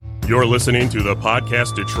You're listening to the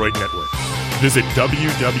Podcast Detroit Network. Visit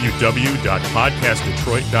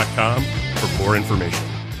www.podcastdetroit.com for more information.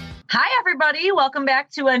 Hi, everybody. Welcome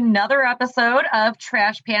back to another episode of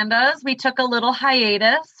Trash Pandas. We took a little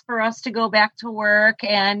hiatus for us to go back to work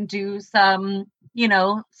and do some,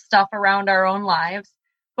 stuff around our own lives.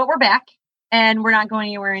 But we're back and we're not going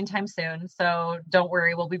anywhere anytime soon. So don't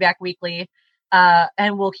worry. We'll be back weekly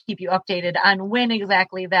and we'll keep you updated on when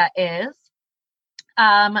exactly that is.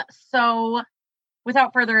 So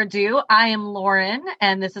without further ado, I am Lauren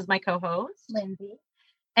and this is my co-host, Lyndsay.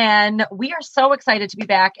 And we are so excited to be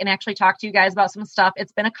back and actually talk to you guys about some stuff.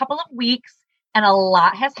 It's been a couple of weeks and a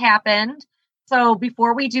lot has happened. So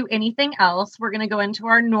before we do anything else, we're going to go into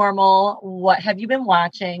our normal, what have you been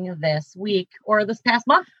watching this week or this past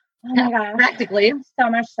month? Oh my gosh. Practically. So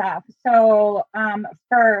much stuff. So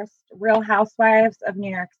first, Real Housewives of New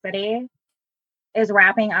York City is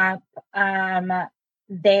wrapping up.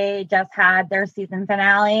 They just had their season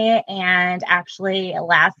finale and actually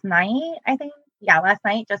last night,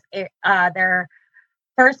 just their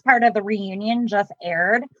first part of the reunion just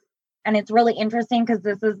aired. And it's really interesting because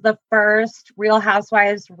this is the first Real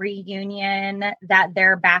Housewives reunion that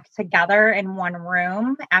they're back together in one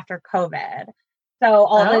room after COVID.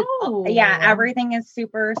 So everything is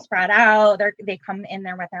super spread out. They come in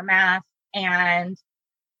there with their masks. And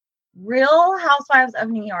Real Housewives of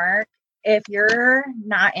New York, if you're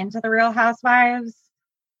not into the Real Housewives,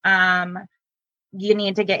 you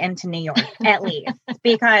need to get into New York at least,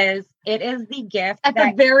 because it is the gift at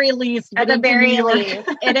the very least, it is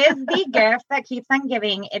the gift that keeps on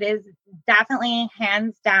giving. It is definitely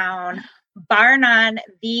hands down, bar none,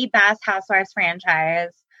 the best Housewives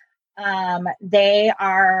franchise. They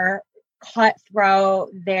are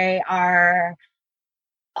cutthroat. They are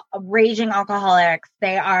raging alcoholics.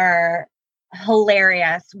 They are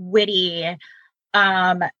hilarious, witty.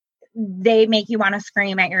 They make you want to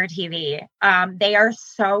scream at your TV. They are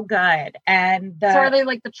so good. And so are they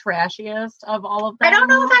like the trashiest of all of them? I don't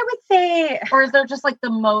know if I would say, or is there just like the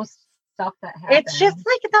most stuff that happens? It's just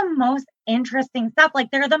like the most interesting stuff.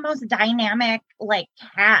 Like they're the most dynamic, like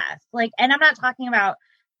cast. Like, and I'm not talking about,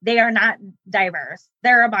 they are not diverse.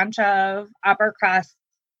 They're a bunch of upper crust,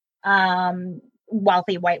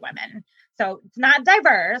 wealthy white women. So it's not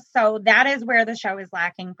diverse. So that is where the show is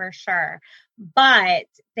lacking for sure. But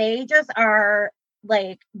they just are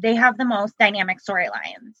like, they have the most dynamic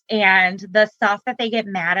storylines, and the stuff that they get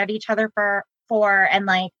mad at each other for and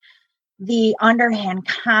like the underhand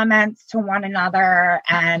comments to one another.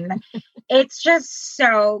 And it's just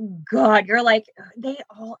so good. You're like, they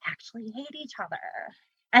all actually hate each other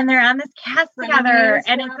and they're on this cast together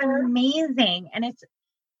and it's amazing. And it's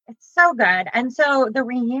so good. And so the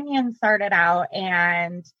reunion started out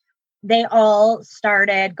and they all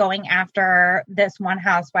started going after this one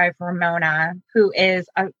housewife, Ramona, who is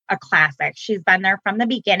a classic. She's been there from the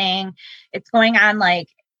beginning. It's going on like,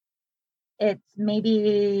 it's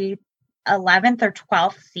maybe 11th or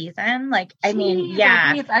 12th season. Like, I mean,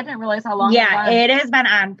 yeah. I didn't realize how long it has been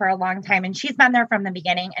on for a long time. And she's been there from the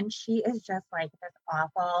beginning. And she is just like this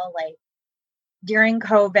awful, like during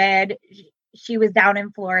COVID, she was down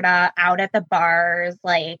in Florida, out at the bars.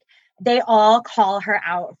 Like they all call her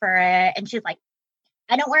out for it. And she's like,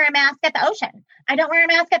 I don't wear a mask at the ocean. I don't wear a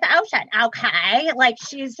mask at the ocean. Okay. Like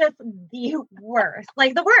she's just the worst,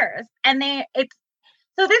 like the worst. And so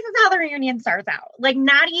this is how the reunion starts out. Like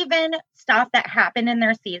not even stuff that happened in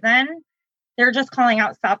their season. They're just calling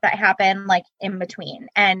out stuff that happened like in between.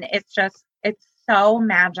 And it's so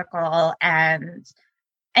magical. And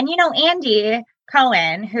Andy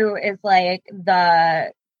Cohen, who is like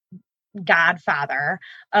the godfather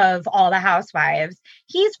of all the housewives,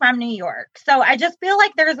 he's from New York. So I just feel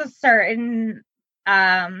like there's a certain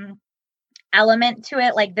element to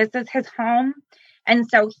it. Like this is his home. And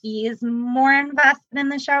so he's more invested in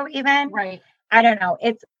the show even. Right. I don't know.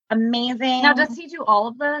 It's amazing. Now, does he do all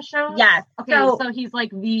of the shows? Yes. Okay, so he's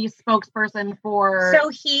like the spokesperson for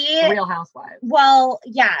Real Housewives. Well,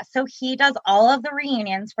 yeah. So he does all of the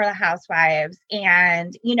reunions for the Housewives.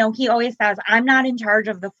 And, he always says, I'm not in charge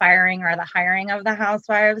of the firing or the hiring of the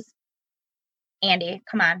Housewives. Andy,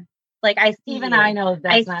 come on. Like, I see Even you. I know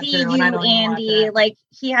that's I not see true. you, I don't Andy. Like,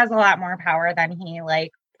 he has a lot more power than he,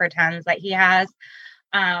 like, pretends that he has.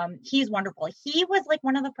 He's wonderful. He was, like,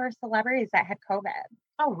 one of the first celebrities that had COVID.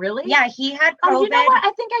 Oh, really? Yeah, he had COVID. Oh, you know what?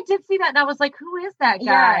 I think I did see that. And I was like, who is that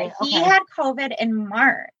guy? Yeah, he had COVID in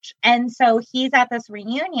March. And so he's at this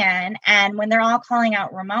reunion. And when they're all calling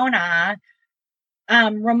out Ramona,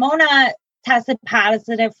 Ramona tested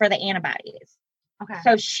positive for the antibodies. Okay.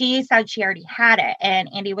 So she said she already had it. And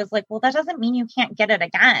Andy was like, well, that doesn't mean you can't get it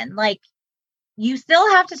again. Like, you still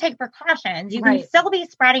have to take precautions. You can still be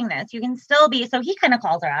spreading this. You can still be, so he kind of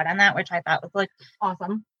calls her out on that, which I thought was like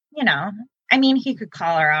awesome. You know, I mean, he could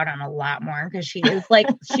call her out on a lot more because she is like,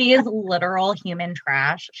 she is literal human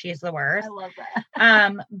trash. She's the worst. I love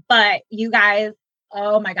that. But you guys,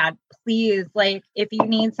 oh my God, please, like, if you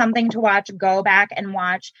need something to watch, go back and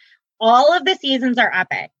watch. All of the seasons are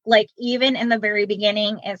epic. Like, even in the very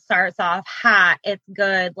beginning, it starts off hot. It's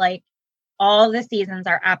good. Like, all the seasons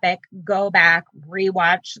are epic. Go back,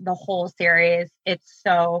 rewatch the whole series. It's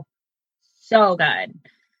so, so good.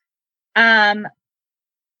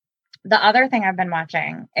 The other thing I've been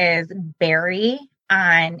watching is Barry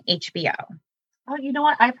on HBO. Oh, you know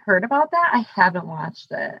what? I've heard about that. I haven't watched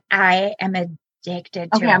it. I am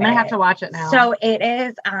addicted to it. Okay, I'm going to have to watch it now. So it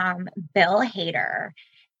is Bill Hader,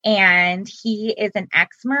 and he is an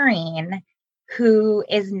ex-Marine who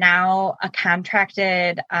is now a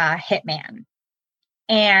contracted hitman.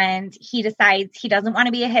 And he decides he doesn't want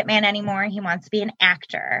to be a hitman anymore. He wants to be an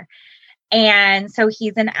actor. And so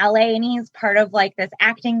he's in LA and he's part of like this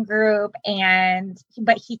acting group,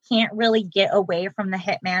 but he can't really get away from the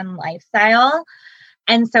hitman lifestyle.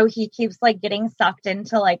 And so he keeps like getting sucked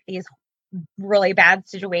into like these really bad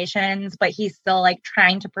situations, but he's still like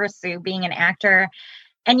trying to pursue being an actor.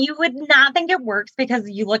 And you would not think it works because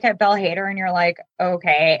you look at Bill Hader and you're like,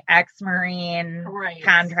 okay, ex-Marine,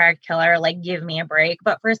 contract killer, like give me a break.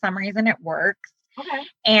 But for some reason it works. Okay.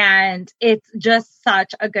 And it's just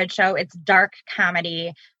such a good show. It's dark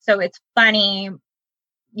comedy. So it's funny,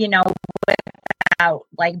 you know, without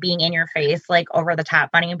like being in your face, like over the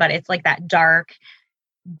top funny, but it's like that dark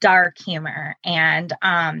humor. And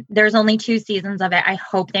there's only 2 seasons of it. I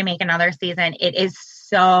hope they make another season. It is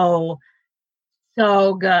so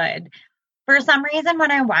good. For some reason,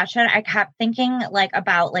 when I watched it, I kept thinking like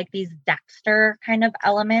about like these Dexter kind of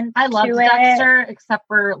elements. I love Dexter, except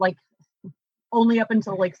for like only up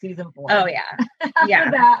until like season 4. Oh yeah.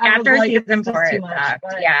 After season 4 it sucked.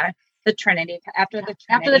 Yeah. The Trinity after the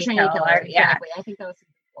Trinity killer. Yeah. Exactly. I think that was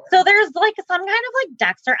season 4. So there's like some kind of like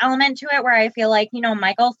Dexter element to it where I feel like, you know,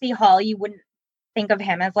 Michael C. Hall, you wouldn't think of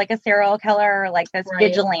him as like a serial killer or like this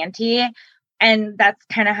vigilante. And that's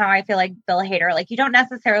kind of how I feel like Bill Hader, like you don't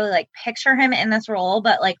necessarily like picture him in this role,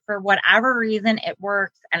 but like for whatever reason it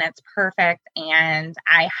works and it's perfect. And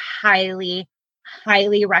I highly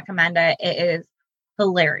recommend it. It is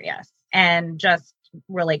hilarious and just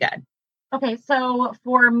really good. Okay, so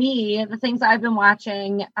for me, the things I've been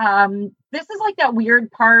watching, this is like that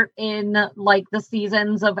weird part in like the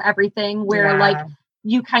seasons of everything where like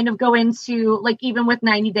you kind of go into like, even with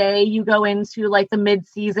 90 Day, you go into like the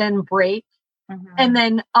mid-season break and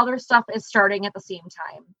then other stuff is starting at the same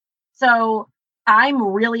time. So I'm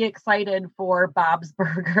really excited for Bob's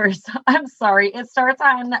Burgers. I'm sorry. It starts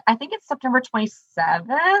on, I think it's September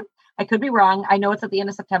 27th. I could be wrong. I know it's at the end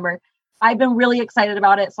of September. I've been really excited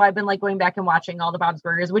about it. So I've been like going back and watching all the Bob's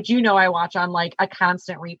Burgers, which, you know, I watch on like a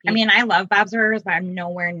constant repeat. I mean, I love Bob's Burgers, but I'm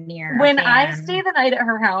nowhere near. When I stay the night at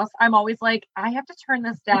her house, I'm always like, I have to turn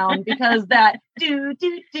this down because that do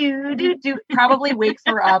probably wakes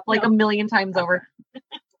her up like a million times over.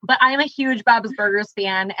 But I'm a huge Bob's Burgers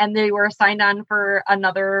fan, and they were signed on for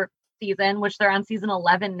another season, which they're on season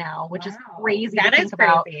 11 now, which is crazy to think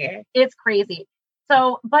about. It's crazy.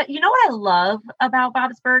 So, but you know what I love about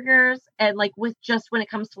Bob's Burgers, and like with just when it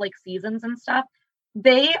comes to like seasons and stuff,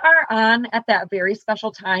 they are on at that very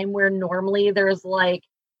special time where normally there's like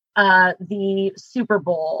the Super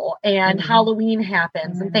Bowl and Halloween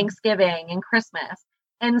happens and Thanksgiving and Christmas.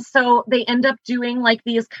 And so they end up doing like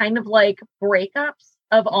these kind of like breakups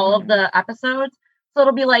of all of the episodes. So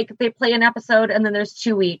it'll be like they play an episode and then there's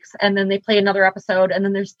 2 weeks, and then they play another episode and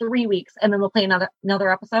then there's 3 weeks, and then they'll play another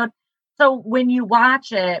episode. So when you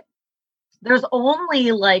watch it, there's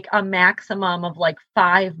only like a maximum of like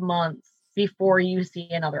 5 months before you see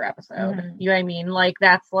another episode. You know what I mean? Like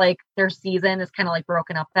that's like their season is kind of like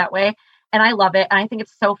broken up that way. And I love it. And I think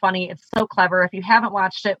it's so funny. It's so clever. If you haven't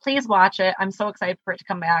watched it, please watch it. I'm so excited for it to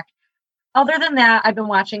come back. Other than that, I've been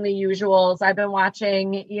watching the usuals. I've been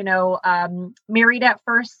watching, you know, Married at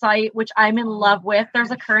First Sight, which I'm in love with.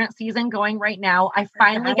 There's a current season going right now. I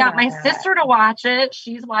finally got my sister to watch it.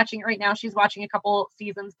 She's watching it right now. She's watching a couple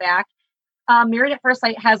seasons back. Married at First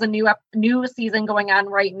Sight has a new season going on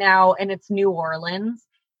right now, and it's New Orleans.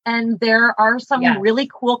 And there are some really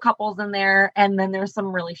cool couples in there, and then there's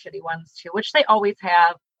some really shitty ones too, which they always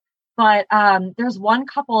have. But there's one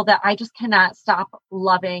couple that I just cannot stop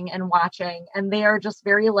loving and watching, and they are just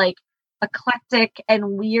very like eclectic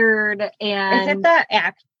and weird. And is it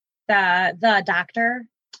the doctor,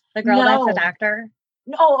 the girl that's a doctor?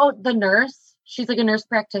 No, the nurse. She's like a nurse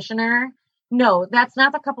practitioner, No, that's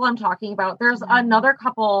not the couple I'm talking about. There's another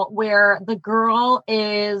couple where the girl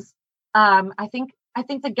is, I think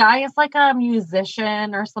the guy is like a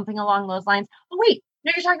musician or something along those lines. Oh, wait.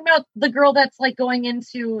 No, you're talking about the girl that's like going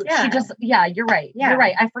into, you're right. Yeah. You're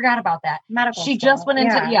right. I forgot about that. Medical She school. just went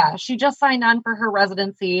into, she just signed on for her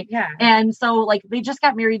residency. Yeah. And so like they just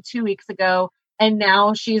got married 2 weeks ago and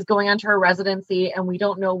now she's going on to her residency and we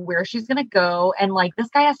don't know where she's going to go. And like this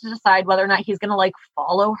guy has to decide whether or not he's going to like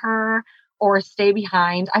follow her or stay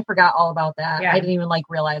behind. I forgot all about that. Yeah. I didn't even like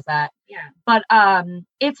realize that. Yeah. But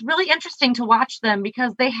it's really interesting to watch them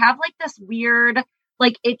because they have like this weird,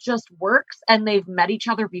 like it just works and they've met each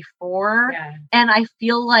other before. Yeah. And I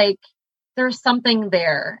feel like there's something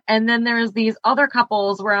there. And then there's these other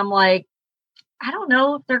couples where I'm like, I don't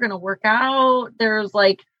know if they're going to work out. There's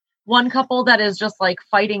like one couple that is just like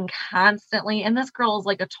fighting constantly. And this girl is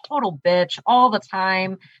like a total bitch all the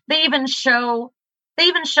time. They even show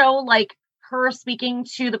like her speaking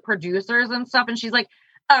to the producers and stuff. And she's like,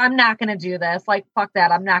 I'm not going to do this. Like, fuck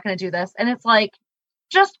that. I'm not going to do this. And it's like,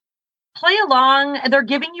 just play along. They're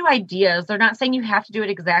giving you ideas. They're not saying you have to do it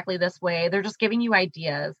exactly this way. They're just giving you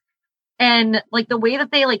ideas. And like the way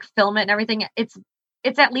that they like film it and everything, it's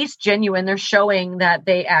at least genuine. They're showing that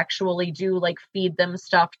they actually do like feed them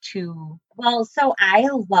stuff to. Well, so I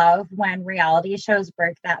love when reality shows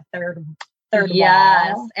break that third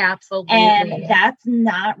yes, wall. Absolutely. And that's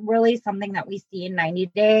not really something that we see in 90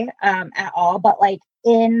 Day at all. But like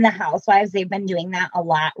in the Housewives, they've been doing that a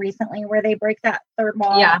lot recently where they break that third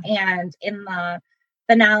wall. Yeah. And in the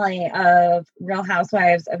finale of Real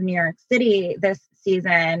Housewives of New York City this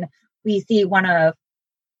season, we see one of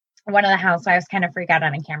the housewives kind of freak out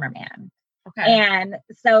on a cameraman. Okay. And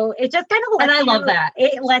so it just kind of lets I love that.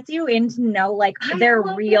 It lets you in to know like their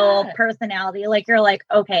real personality. Like you're like,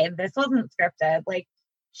 okay, this wasn't scripted. Like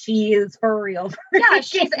she's for real. Yeah,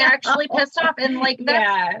 she's actually pissed off. And like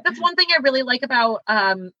that's one thing I really like about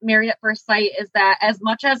Married at First Sight is that as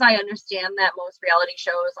much as I understand that most reality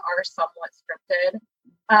shows are somewhat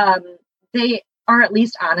scripted, they are at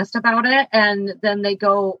least honest about it. And then they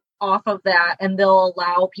go off of that and they'll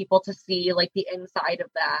allow people to see like the inside of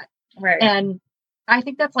that. Right. And I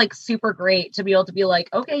think that's like super great to be able to be like,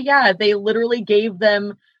 okay, yeah, they literally gave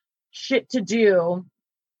them shit to do,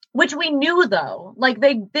 which we knew though. Like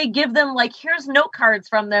they give them like, here's note cards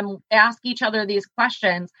from them, ask each other these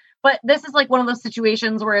questions. But this is like one of those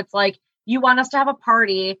situations where it's like, you want us to have a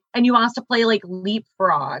party and you want us to play like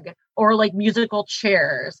leapfrog or like musical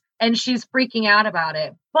chairs. And she's freaking out about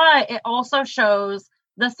it. But it also shows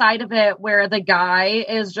the side of it where the guy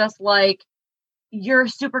is just like, you're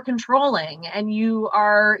super controlling and you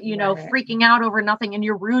are, you know, freaking out over nothing and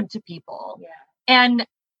you're rude to people. Yeah. And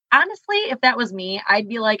honestly, if that was me, I'd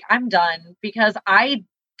be like, I'm done because I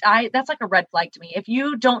that's like a red flag to me. If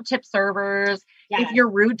you don't tip servers, if you're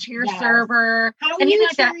rude to your server, how and you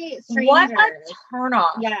like that, what a turn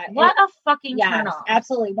off. Yeah. What a fucking turn off.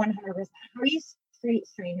 Absolutely. 100%. How you treat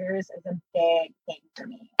strangers is a big thing for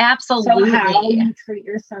me. Absolutely. So how you treat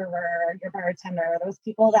your server, your bartender, those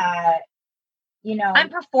people that, you know, I'm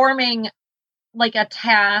performing like a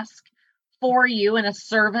task for you and a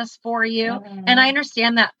service for you. Mm-hmm. And I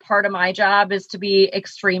understand that part of my job is to be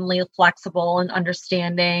extremely flexible and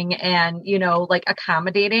understanding and, you know, like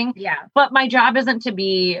accommodating. Yeah. But my job isn't to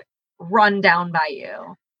be run down by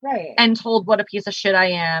you. Right. And told what a piece of shit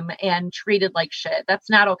I am and treated like shit. That's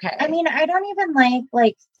not okay. I mean, I don't even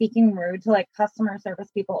like speaking rude to like customer service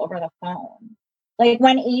people over the phone. Like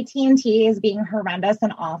when AT&T is being horrendous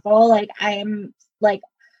and awful, like I'm like,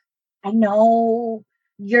 I know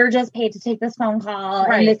you're just paid to take this phone call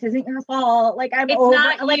and this isn't your fault. Like it's over,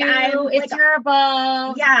 not like you, it's your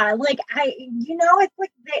above. Yeah. Like it's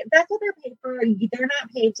like that's what they're paid for. They're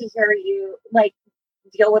not paid to hear you like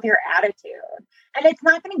deal with your attitude. And it's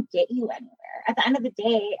not going to get you anywhere at the end of the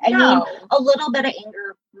day. I mean, a little bit of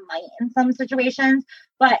anger might in some situations,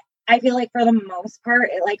 but I feel like for the most part,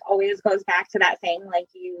 it like always goes back to that saying, like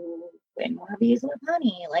you win more bees with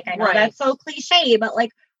honey. Like I know that's so cliche, but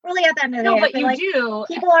like really at the end of the day, but you like do.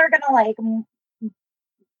 People are going to like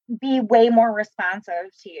be way more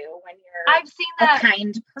responsive to you when you're I've seen that. A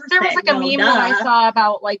kind person. There was like a meme that I saw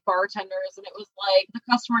about like bartenders and it was like the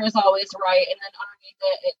customer is always right. And then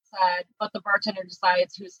underneath it said, but the bartender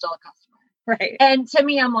decides who's still a customer. Right. And to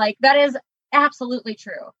me, I'm like, that is absolutely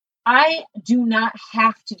true. I do not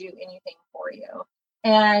have to do anything for you.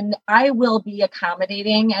 And I will be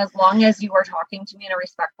accommodating as long as you are talking to me in a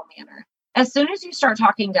respectful manner. As soon as you start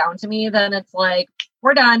talking down to me, then it's like,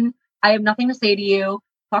 we're done. I have nothing to say to you.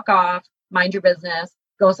 Fuck off. Mind your business.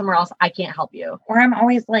 Go somewhere else. I can't help you. Or I'm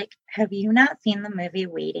always like, have you not seen the movie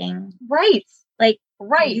Waiting? Right. Like,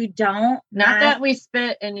 Right. You don't. Not that we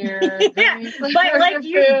spit in your drinks, but or like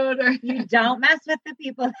your food, or you don't mess with the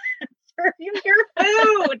people that serve you your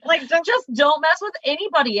food. Like just don't mess with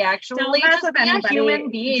anybody. Actually, don't mess just with be anybody. a human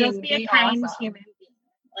being. Just be a kind human being.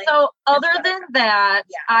 Like, so other than that,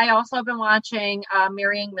 yeah. I also have been watching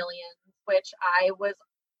Marrying Millions, which I was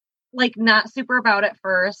like not super about at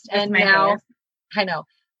first, and now I know.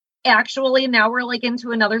 Actually, now we're like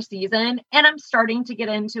into another season and I'm starting to get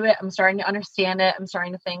into it. I'm starting to understand it. I'm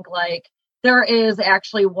starting to think like there is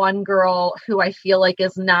actually one girl who I feel like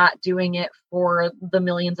is not doing it for the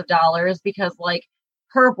millions of dollars, because like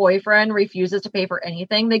her boyfriend refuses to pay for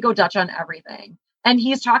anything. They go Dutch on everything. And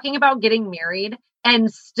he's talking about getting married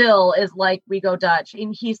and still is like, we go Dutch.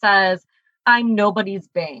 And he says, I'm nobody's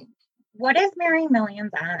bank. What is Marrying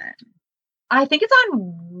Millions on? I think it's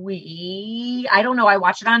on I don't know. I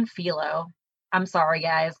watch it on Philo. I'm sorry,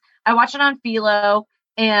 guys. I watch it on Philo,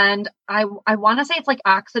 and I want to say it's like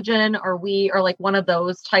Oxygen or or like one of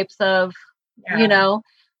those types of, you know.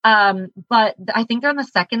 But I think they're on the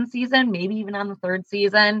second season, maybe even on the third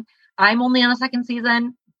season. I'm only on the second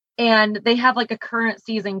season, and they have like a current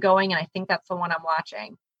season going, and I think that's the one I'm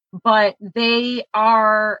watching. But they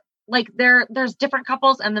are like there's different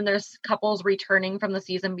couples, and then there's couples returning from the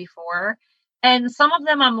season before. And some of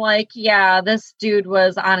them I'm like, yeah, this dude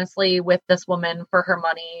was honestly with this woman for her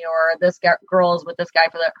money, or this girl is with this guy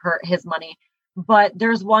for his money. But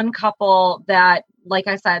there's one couple that, like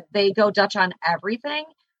I said, they go Dutch on everything,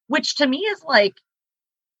 which to me is like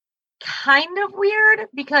kind of weird,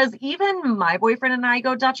 because even my boyfriend and I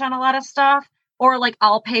go Dutch on a lot of stuff, or like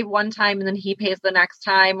I'll pay one time and then he pays the next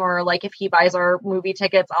time, or like if he buys our movie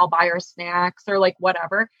tickets, I'll buy our snacks or like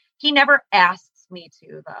whatever. He never asks me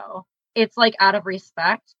to, though. It's like out of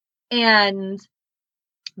respect. And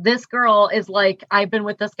this girl is like, I've been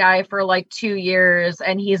with this guy for like 2 years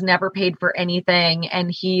and he's never paid for anything.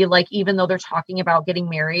 And he like, even though they're talking about getting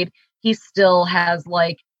married, he still has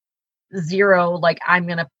like zero, like, I'm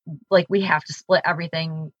going to like, we have to split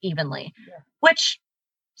everything evenly, which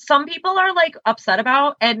some people are like upset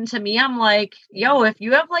about. And to me, I'm like, yo, if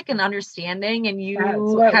you have like an understanding and you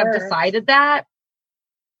have decided that,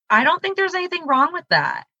 I don't think there's anything wrong with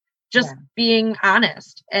that. Just being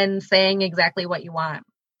honest and saying exactly what you want.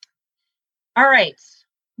 All right.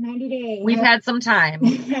 90 days. We've had some time.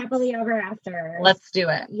 Happily ever after. Let's do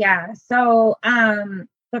it. Yeah. So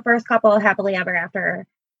the first couple happily ever after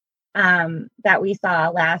that we saw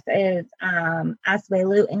last is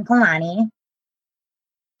Asuelu and Kalani.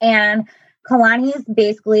 And Kalani is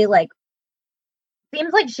basically like,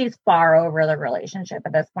 seems like she's far over the relationship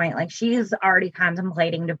at this point. Like she's already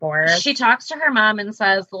contemplating divorce. She talks to her mom and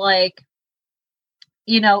says like,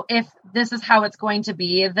 you know, if this is how it's going to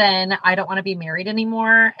be, then I don't want to be married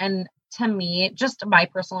anymore. And to me, just my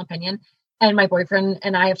personal opinion, and my boyfriend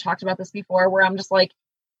and I have talked about this before, where I'm just like,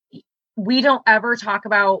 we don't ever talk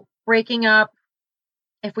about breaking up.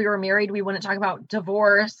 If we were married, we wouldn't talk about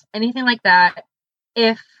divorce, anything like that.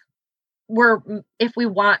 If we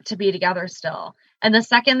want to be together still. And the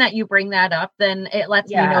second that you bring that up, then it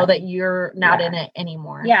lets me know that you're not in it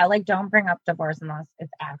anymore. Yeah, like don't bring up divorce unless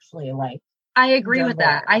it's actually like I agree with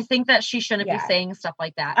that. I think that she shouldn't be saying stuff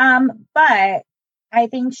like that. But I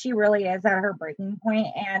think she really is at her breaking point.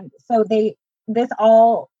 And so this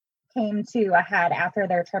all came to a head after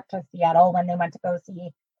their trip to Seattle when they went to go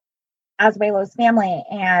see Asuelo's family,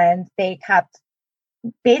 and they kept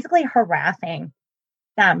basically harassing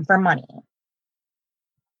them for money.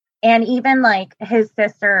 And even like his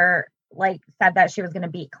sister like said that she was going to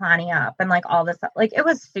beat Kalani up and like all this stuff. Like it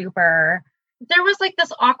was super. There was like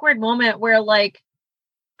this awkward moment where like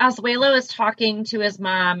Asuelo is talking to his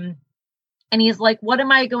mom and he's like, what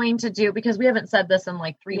am I going to do? Because we haven't said this in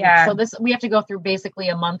like 3 weeks. So we have to go through basically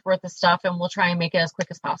a month worth of stuff, and we'll try and make it as quick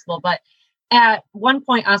as possible. But at one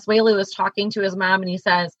point, Asuelo is talking to his mom and he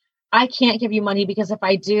says, I can't give you money because if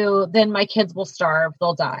I do, then my kids will starve.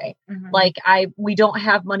 They'll die. Mm-hmm. Like we don't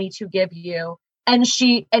have money to give you. And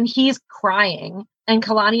he's crying, and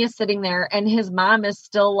Kalani is sitting there, and his mom is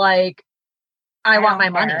still like, I want my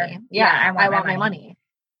money. Yeah, I want my money.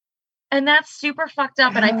 And that's super fucked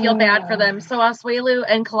up. And I feel bad for them. So Asuelu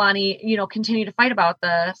and Kalani, you know, continue to fight about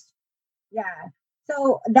this. Yeah.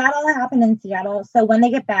 So that all happened in Seattle. So when they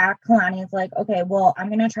get back, Kalani is like, okay, well, I'm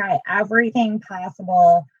going to try everything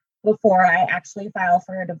possible before I actually file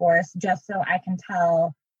for a divorce, just so I can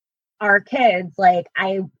tell our kids, like,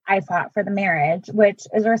 I fought for the marriage, which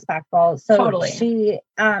is respectful. So totally. She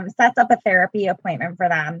sets up a therapy appointment for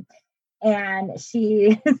them. And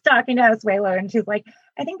she is talking to Asuelo, and she's like,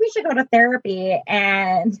 I think we should go to therapy.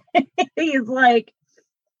 And he's like,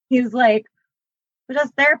 who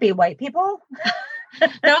does therapy? White people?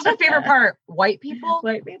 That was my favorite part. White people?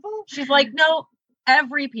 White people? She's like, no,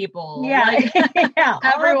 every people. Yeah. Like, yeah.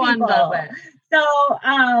 everyone does it.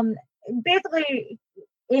 So, basically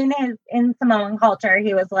in Samoan culture,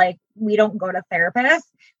 he was like, we don't go to therapists.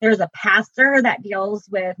 There's a pastor that deals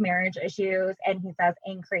with marriage issues, and he says,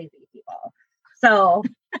 and crazy people. So,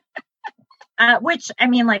 which, I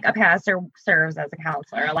mean, like, a pastor serves as a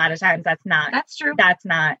counselor. A lot of times that's true. That's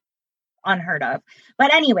not unheard of.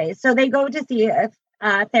 But anyway, so they go to see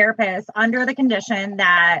a therapist under the condition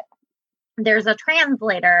that there's a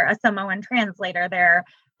translator, a Samoan translator there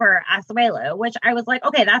for Asuelu, which I was like,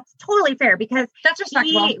 okay, that's totally fair, because that's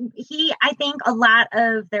respectable. I think a lot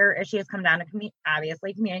of their issues come down to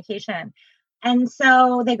obviously communication. And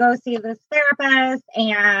so they go see this therapist,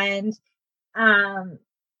 and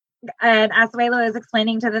Asuelu is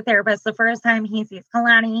explaining to the therapist the first time he sees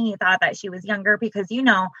Kalani, he thought that she was younger because,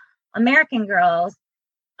 American girls,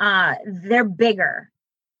 they're bigger.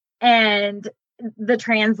 And the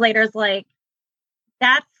translator's like,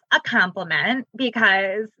 that's a compliment,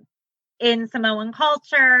 because in Samoan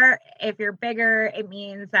culture, if you're bigger, it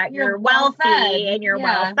means that you're wealthy and you're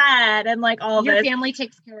well fed, and like all your this. family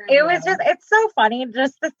takes care of it you. was just, it's so funny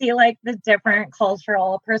just to see like the different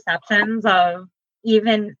cultural perceptions of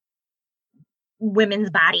even women's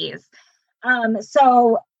bodies.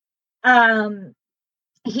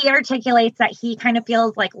 He articulates that he kind of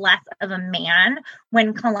feels like less of a man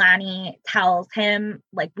when Kalani tells him,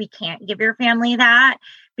 like, we can't give your family that,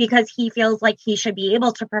 because he feels like he should be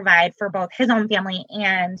able to provide for both his own family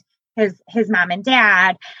and his mom and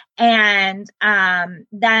dad. And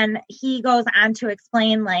then he goes on to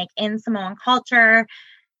explain, like, in Samoan culture,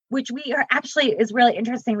 which is really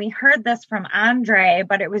interesting. We heard this from Andre,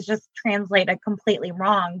 but it was just translated completely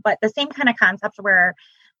wrong. But the same kind of concept where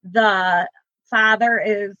the father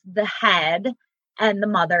is the head and the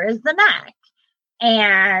mother is the neck.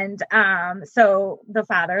 And so the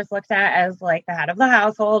father is looked at as like the head of the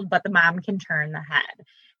household, but the mom can turn the head.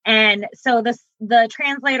 And so the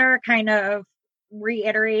translator kind of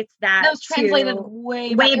reiterates that. That was translated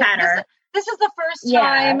way better. This is the first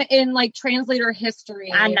time in like translator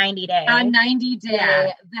history on 90 Day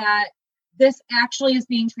that this actually is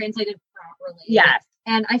being translated properly. Yes.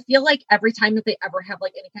 And I feel like every time that they ever have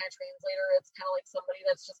like any kind of translator, it's kind of like somebody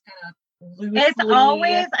that's just kind of loosely. It's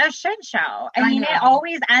always a shit show. I mean, it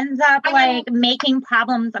always ends up like making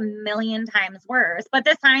problems a million times worse. But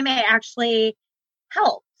this time it actually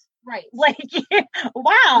helped. Right. Like,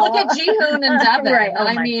 wow. Look at Jihoon and Devin. Right.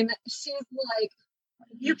 I mean, she's like.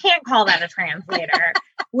 You can't call that a translator.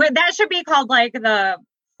 That should be called like the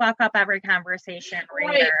fuck up every conversation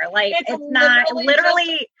reader. Right. Like, it's not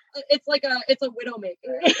literally. It's like it's a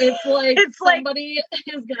widowmaker. It's like somebody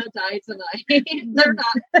is gonna die tonight. They're not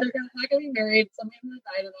gonna be married. Somebody's gonna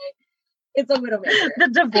die tonight. It's a widowmaker. The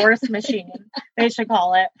divorce machine, they should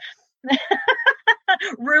call it.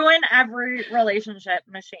 Ruin every relationship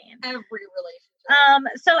machine. Every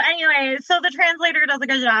relationship. So anyway, so the translator does a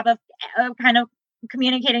good job of kind of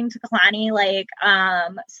communicating to Kalani like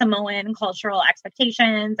Samoan cultural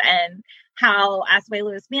expectations and how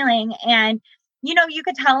Asuelu is feeling. And you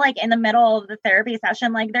could tell, like, in the middle of the therapy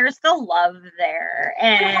session, like, there's still love there,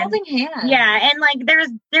 and they're holding hands. Yeah, and like,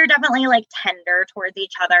 they're definitely like tender towards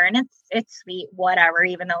each other, and it's sweet, whatever.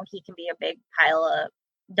 Even though he can be a big pile of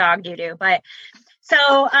dog doo doo, but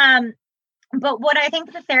what I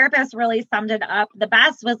think the therapist really summed it up the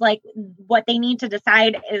best was like, what they need to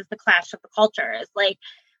decide is the clash of the cultures. Like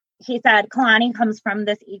he said, Kalani comes from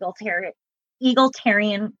this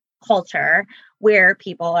egalitarian culture where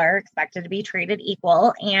people are expected to be treated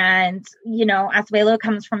equal. And, Asuelu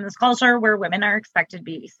comes from this culture where women are expected to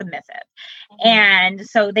be submissive. Mm-hmm. And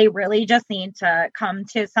so they really just need to come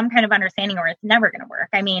to some kind of understanding, or it's never going to work.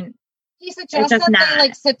 I mean, he suggests that they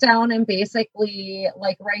like sit down and basically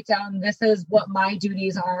like write down, this is what my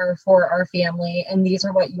duties are for our family, and these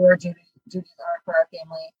are what your duties are for our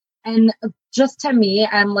family. And just to me,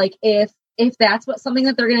 I'm like, if that's something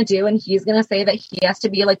that they're going to do, and he's going to say that he has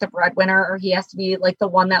to be like the breadwinner, or he has to be like the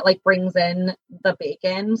one that like brings in the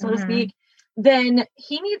bacon, so to speak, then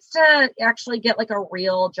he needs to actually get like a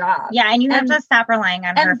real job. Yeah, and you have to stop relying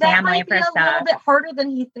on her family for stuff. That might be a little bit harder than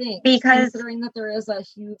he thinks, because considering that there is a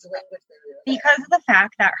huge language barrier. Because of the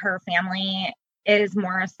fact that her family is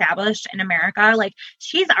more established in America, like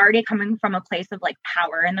she's already coming from a place of like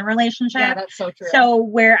power in the relationship. Yeah, that's so true. So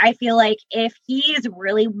where I feel like if he's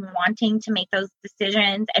really wanting to make those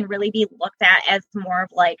decisions and really be looked at as more of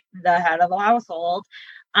like the head of the household,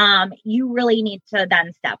 you really need to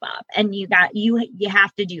then step up, and you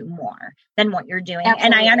have to do more than what you're doing. Absolutely.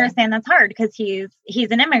 And I understand that's hard because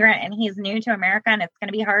he's an immigrant and he's new to America, and it's going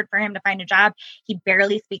to be hard for him to find a job. He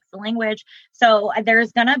barely speaks the language. So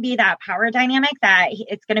there's going to be that power dynamic that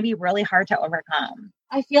it's going to be really hard to overcome.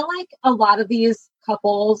 I feel like a lot of these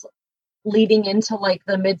couples leading into like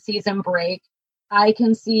the mid-season break, I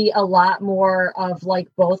can see a lot more of like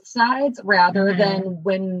both sides rather than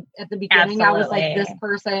when at the beginning I was like this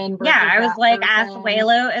person. I was like, person.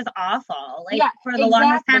 Asuelo is awful. Like for the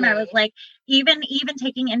longest time, I was like, even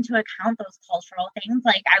taking into account those cultural things,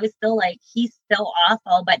 like I was still like, he's still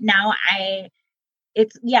awful. But now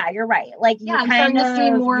you're right. Like I'm starting to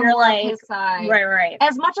see more and more like, his side. Right.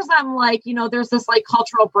 As much as I'm like, there's this like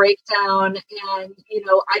cultural breakdown, and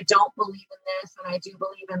I don't believe in this, and I do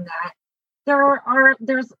believe in that.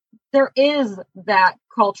 There is that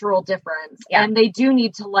cultural difference, and they do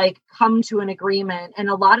need to like come to an agreement. And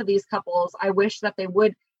a lot of these couples, I wish that they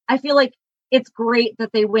would. I feel like it's great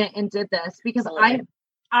that they went and did this because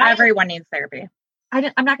everyone needs therapy.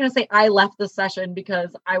 I'm not going to say I left the session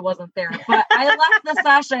because I wasn't there, but I left the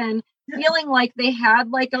session feeling like they had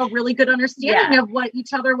like a really good understanding of what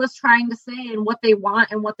each other was trying to say and what they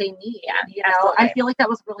want and what they need. I feel like that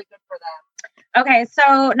was really good for them. Okay,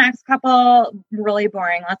 so next couple, really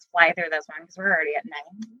boring. Let's fly through this one because we're already at 9.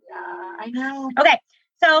 Yeah, I know. Okay,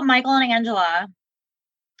 so Michael and Angela.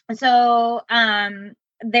 So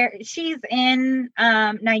she's in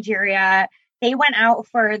Nigeria. They went out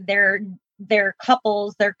for their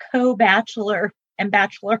couples, their co-bachelor and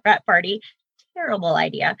bachelorette party. Terrible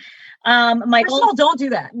idea. First of all, don't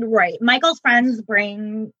do that. Right. Michael's friends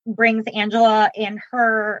brings Angela and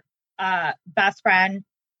her best friend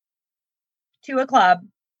to a club,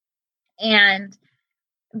 and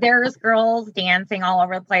there's girls dancing all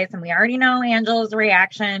over the place, and we already know Angela's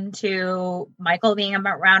reaction to Michael being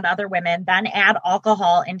around other women. Then add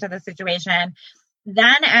alcohol into the situation.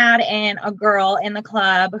 Then add in a girl in the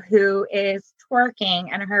club who is twerking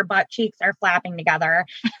and her butt cheeks are flapping together.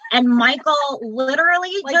 And Michael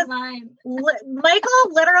literally he's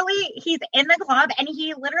in the club and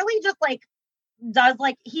he literally just like does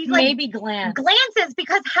like, he's like maybe glances,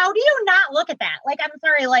 because how do you not look at that? Like, I'm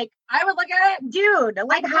sorry, like I would look at it, dude,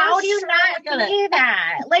 like how do you not see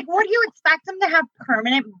that? Like, what do you expect him to have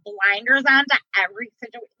permanent blinders on to every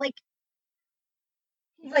situation?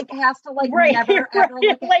 Like has to like never ever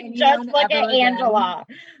look like at just look at again. Angela.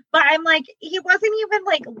 But I'm like, he wasn't even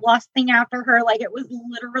like lusting after her. Like it was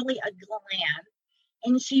literally a glance,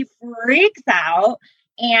 and she freaks out.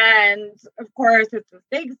 And of course, it's this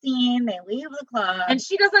big scene. They leave the club, and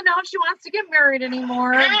she doesn't know if she wants to get married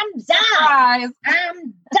anymore. I'm done. Surprise.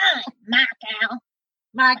 I'm done,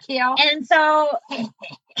 Michael. And so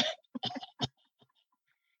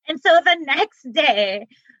the next day,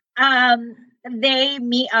 they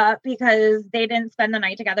meet up because they didn't spend the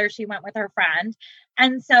night together. She went with her friend.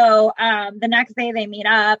 And so the next day they meet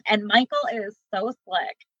up, and Michael is so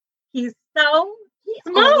slick. He's so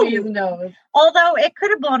smooth. Although it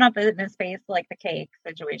could have blown up in his face like the cake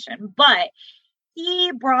situation. But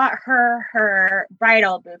he brought her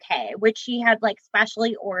bridal bouquet, which she had like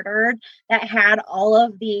specially ordered, that had all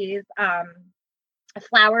of these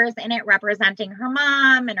flowers in it representing her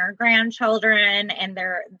mom and her grandchildren and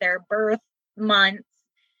their birth months,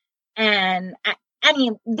 and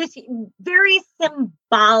this very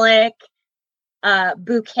symbolic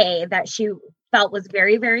bouquet that she felt was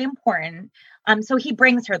very, very important. So he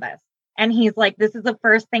brings her this, and he's like, this is the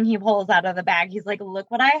first thing he pulls out of the bag. He's like,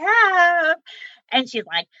 look what I have. And she's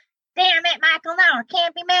like, damn it, Michael, now I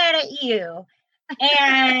can't be mad at you.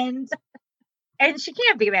 And she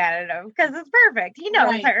can't be mad at him because it's perfect. He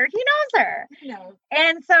knows her. He knows her.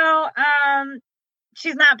 And so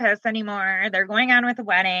she's not pissed anymore. They're going on with the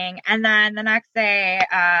wedding. And then the next day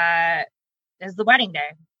is the wedding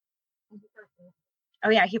day. Oh,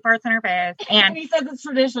 yeah. He farts in her face. And he says it's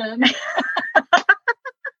tradition.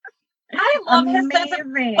 I love his sense of...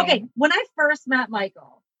 Okay, when I first met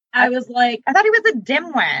Michael, I was like... I thought he was a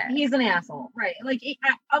dimwit. He's an asshole. Right. Like,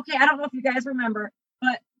 okay, I don't know if you guys remember,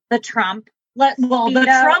 but... The Trump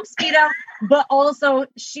Speedo, but also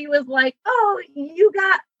she was like, oh, you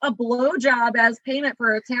got a blowjob as payment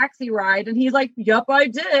for a taxi ride. And he's like, yep, I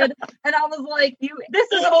did. And I was like,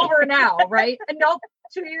 this is over now, right? And nope,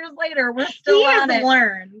 2 years later, we're still on it.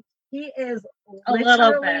 Learned. He is a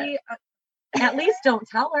little bit. At least don't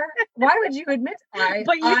tell her. Why would you admit?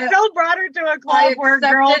 But you still brought her to a club where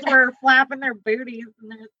girls were flapping their booties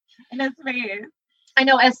in his face. I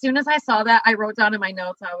know. As soon as I saw that, I wrote down in my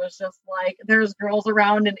notes, I was just like, there's girls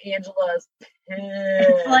around and Angela's pissed.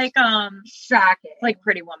 It's like, shocking. Like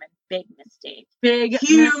Pretty Woman. big mistake.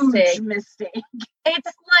 Huge mistake.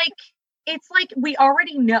 It's like we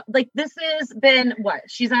already know, like this has been what?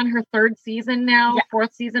 She's on her third season now,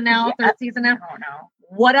 fourth season now, third season now. I don't know.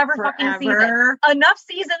 Whatever fucking season. Enough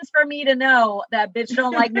seasons for me to know that bitch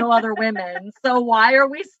don't like no other women. So why are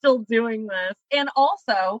we still doing this? And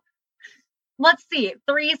also, let's see,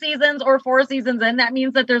 3 seasons or 4 seasons in, that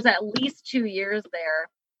means that there's at least 2 years there.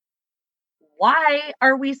 Why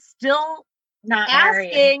are we still not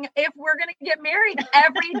asking if we're going to get married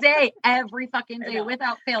every day, every fucking day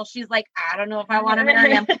without fail? She's like, I don't know if I want to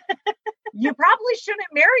marry him. You probably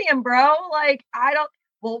shouldn't marry him, bro. Like,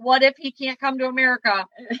 well, what if he can't come to America?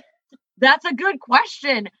 That's a good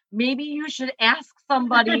question. Maybe you should ask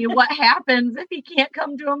somebody what happens if he can't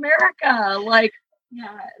come to America. Like,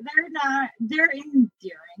 yeah, they're endearing.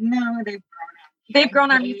 No, they've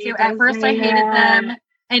grown on me too. At first I hated them.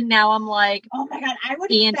 And now I'm like, oh my God, I would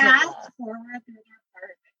fast forward through their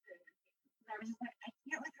part. I was just like, I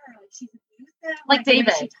can't with her. Like, she's abusive.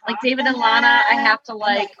 Like David and Lana, I have to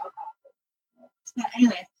like. But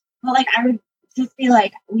anyways, I would just be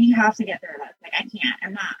like, we have to get through this. Like, I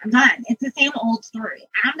can't. I'm done. It's the same old story.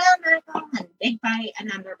 I'm done, Miracle, and big fight, and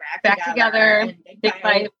then they're back together. Big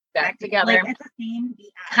fight, back together. Like, it's the same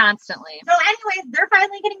BS. Constantly. So anyways, they're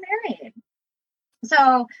finally getting married.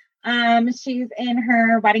 So she's in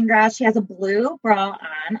her wedding dress. She has a blue bra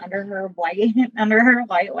on under her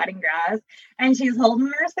white wedding dress, and she's holding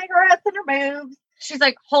her cigarettes in her boobs. She's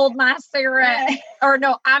like, hold my cigarette. Or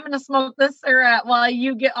no, I'm going to smoke this cigarette while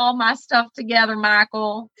you get all my stuff together,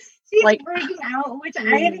 Michael. She's like freaking out, which I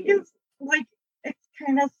think is like, it's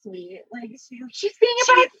kind of sweet. Like she's being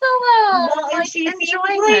a bridezilla. Well, like, she's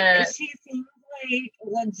enjoying it. She seems like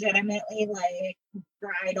legitimately like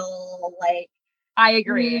bridal, like, I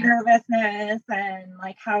agree. Nervousness and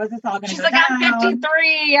like, how is this all going to go? She's like, I'm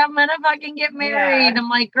 53. I'm going to fucking get married. I'm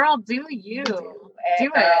like, girl, do you.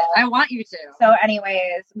 Do it. I want you to. So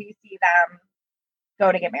anyways, we see them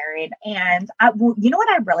go to get married. And you know what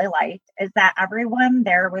I really liked is that everyone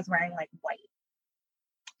there was wearing like white.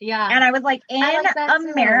 Yeah. And I was like, in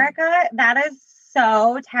America, that is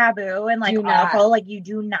so taboo and like awful. Like, you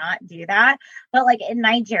do not do that. But like in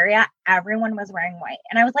Nigeria, everyone was wearing white.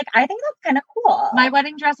 And I was like, I think that's kind of cool. My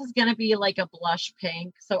wedding dress is going to be like a blush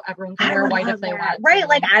pink. So everyone can wear white if they want. Right.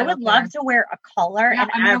 Like, I would love to wear a color and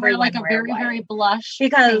I'm going to wear like a very, white. very blush.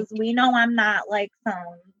 Because we know I'm not like some.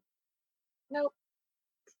 Nope.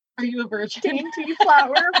 Are you a virgin? Dainty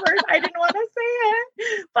flower first. I didn't want to say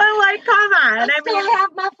it. But like, come on. I mean, have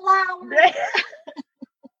my flowers.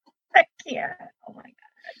 I can't. Oh my God.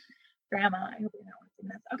 Grandma, I hope you're not watching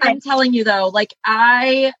this. Okay. I'm telling you though, like,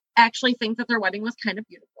 I actually think that their wedding was kind of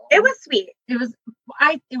beautiful. It was sweet. It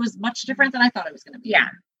was much different than I thought it was going to be. Yeah.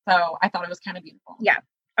 So I thought it was kind of beautiful. Yeah.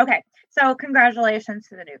 Okay. So congratulations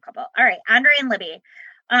to the new couple. All right. Andre and Libby.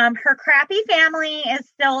 Her crappy family is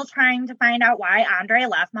still trying to find out why Andre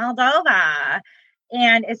left Moldova.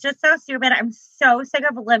 And it's just so stupid. I'm so sick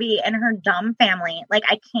of Libby and her dumb family. Like,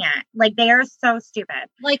 I can't. Like, they are so stupid.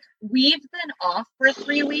 Like, we've been off for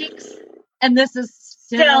 3 weeks, and this is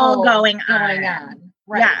still going on.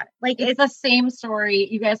 Right. Yeah. Like, it's the same story.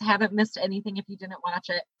 You guys haven't missed anything if you didn't watch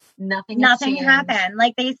it. Nothing happened.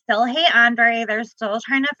 Like, they still hate Andre. They're still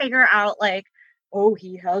trying to figure out, like, oh,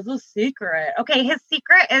 he has a secret. Okay, his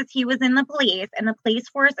secret is he was in the police, and the police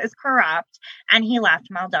force is corrupt, and he left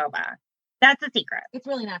Moldova. That's a secret. It's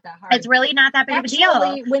really not that hard. It's really not that big of a deal.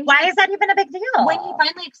 Why is that even a big deal? When he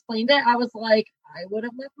finally explained it, I was like, I would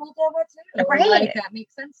have left Moldova too. Right. Like, that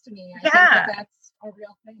makes sense to me. I think that's a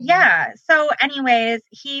real thing. Yeah. So anyways,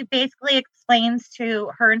 he basically explains to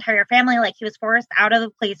her entire family, like, he was forced out of the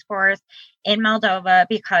police force in Moldova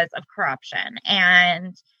because of corruption.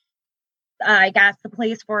 And I guess the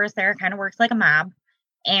police force there kind of works like a mob.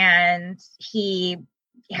 And he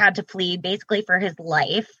had to flee basically for his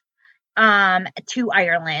life to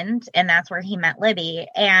Ireland, and that's where he met Libby.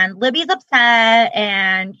 And Libby's upset,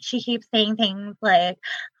 and she keeps saying things like,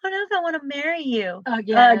 "Who knows? I want to marry you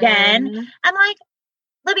again." I'm like,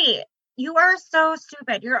 Libby, you are so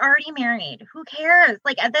stupid. You're already married. Who cares?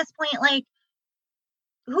 Like, at this point, like,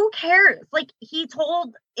 who cares? Like, it's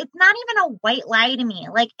not even a white lie to me.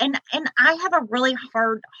 Like, and I have a really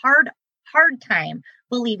hard time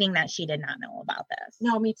believing that she did not know about this.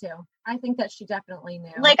 No, me too. I think that she definitely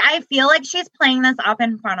knew. Like, I feel like she's playing this up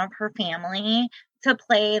in front of her family to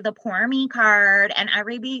play the poor me card, and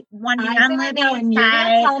everyone on Libby's side. You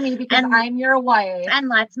don't tell me because I'm your wife. And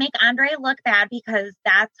let's make Andre look bad because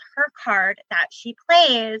that's her card that she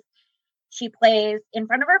plays she plays in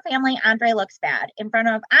front of her family. Andre looks bad. In front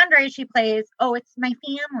of Andre, she plays, oh, it's my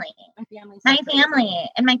family. My family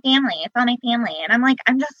and my family. It's all my family. And I'm like,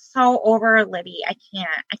 I'm just so over Libby. I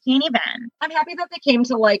can't even. I'm happy that they came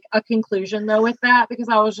to like a conclusion though with that, because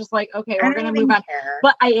I was just like, okay, we're going to move on.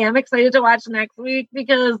 But I am excited to watch next week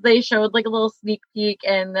because they showed like a little sneak peek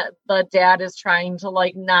and the dad is trying to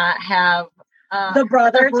like not have the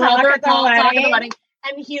brother talk at the wedding.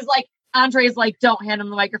 And he's like, Andre's like, don't hand him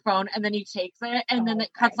the microphone. And then he takes it and then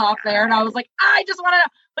it cuts off there. And I was like, I just want to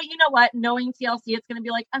know. But you know what? Knowing TLC, it's going to be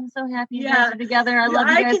like, I'm so happy you guys are together. I love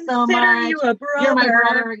you guys so much. You a brother. You're my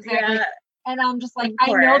brother. Exactly. Yeah. And I'm just like,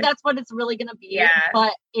 I know that's what it's really going to be. Yeah.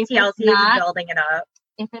 But if TLC it's not, is building it up.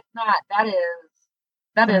 If it's not, that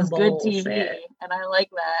is good TV. And I like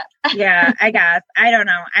that. Yeah, I guess. I don't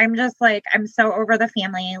know. I'm just like, I'm so over the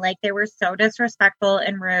family. Like, they were so disrespectful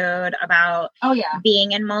and rude about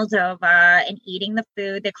being in Moldova and eating the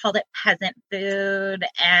food. They called it peasant food.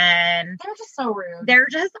 And they're just so rude. They're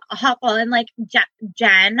just awful. And like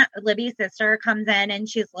Jen, Libby's sister, comes in and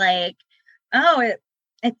she's like, oh,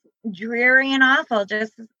 it's dreary and awful,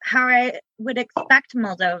 just how I would expect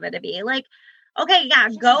Moldova to be. Like, okay,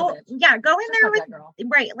 go in there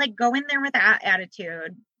with go in there with that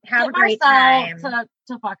attitude. Have a great time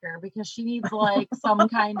to fuck her because she needs like some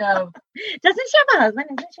kind of. Doesn't she have a husband?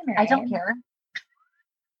 Isn't she married? I don't care.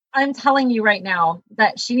 I'm telling you right now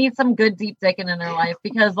that she needs some good deep dicking in her life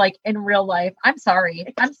because like in real life, I'm sorry,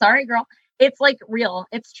 girl. It's like real.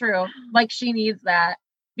 It's true. Like she needs that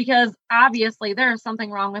because obviously there is something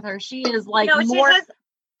wrong with her. She is like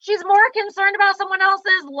she's more concerned about someone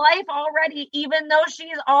else's life already, even though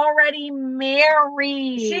she's already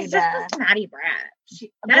married. She's just a snotty brat.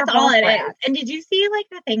 That's all it is. And did you see like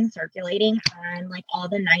the thing circulating on like all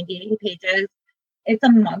the 90-day pages? It's a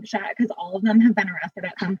mugshot because all of them have been arrested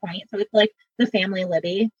at some point. So it's like the family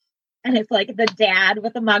Libby. And it's like the dad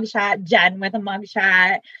with a mugshot, Jen with a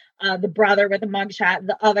mugshot, the brother with a mugshot,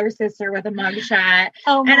 the other sister with a mugshot.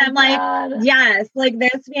 Oh my and I'm God. like, yes, like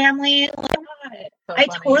this family. So I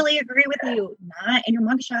totally agree with you. And your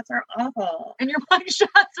mugshots are awful. And your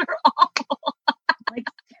mugshots are awful. Like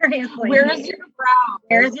seriously. Where is your brow?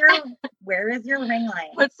 Where is your ring light?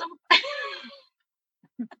 Put some.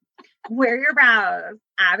 Where are your brows?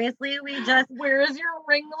 Obviously, where is your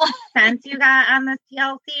ring light? Since you got on this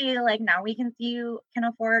TLC, like now we can see you can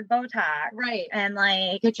afford Botox. Right. And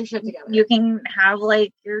like get your shit together. You can have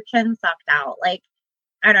like your chin sucked out. Like,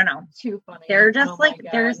 I don't know. Too funny. They're just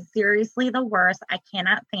they're seriously the worst. I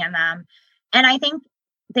cannot stand them. And I think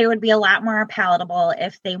they would be a lot more palatable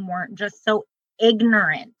if they weren't just so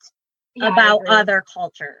ignorant about other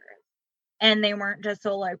cultures. And they weren't just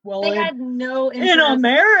so like, well, they had no interest in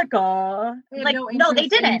America. Like, no, they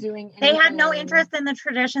didn't. They had no interest in the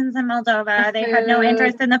traditions in Moldova. They had no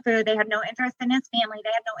interest in the food. They had no interest in his family. They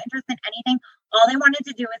had no interest in anything. All they wanted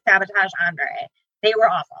to do was sabotage Andre. They were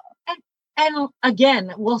awful. And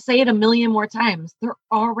again, we'll say it a million more times. They're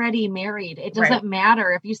already married. It doesn't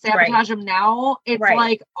matter if you sabotage them now. It's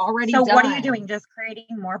like already done. So what are you doing? Just creating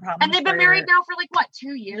more problems. And they've been married now for like what,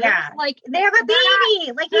 2 years? Yeah. Like they have a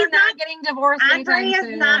baby. Like he's not getting divorced. Andre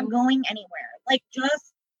is not going anywhere. Like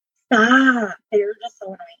just stop. They're just so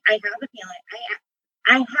annoying. I have a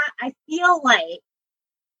feeling. I feel like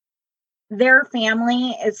their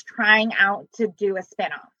family is trying out to do a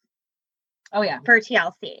spinoff. Oh yeah, for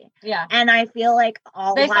TLC. Yeah, and I feel like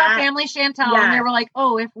they saw Family Chantal and they were like,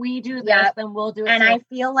 "Oh, if we do this, then we'll do it." And I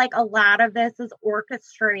feel like a lot of this is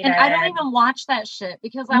orchestrated. And I don't even watch that shit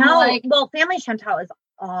because I'm like, well, Family Chantal is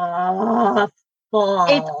awful.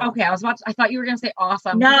 I thought you were gonna say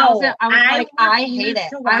awesome. No, I was like, I hate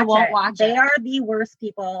it. I won't watch it. They are the worst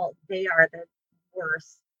people. They are the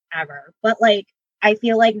worst ever. But like, I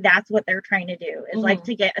feel like that's what they're trying to do is like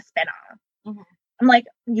to get a spinoff. Mm-hmm. I'm like,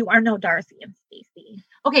 you are no Darcy and Stacey.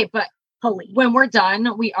 Okay, but when we're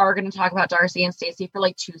done, we are going to talk about Darcy and Stacey for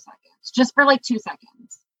like 2 seconds. Just for like 2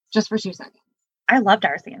 seconds. Just for 2 seconds. I love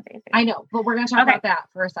Darcy and Stacey. I know, but we're going to talk about that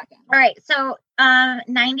for a second. All right. So,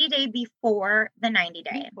 90 day before the 90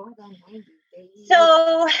 day.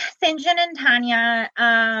 So, Sinjin and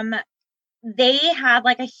Tanya, they had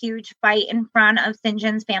like a huge fight in front of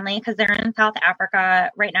Sinjin's family because they're in South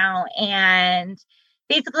Africa right now. And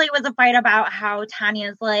basically it was a fight about how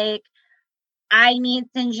Tanya's like, I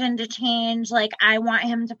need Sinjin to change. Like, I want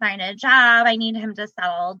him to find a job. I need him to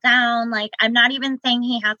settle down. Like, I'm not even saying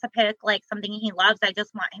he has to pick like something he loves. I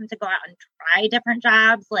just want him to go out and try different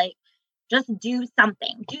jobs. Like, just do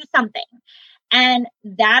something. And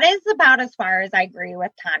that is about as far as I agree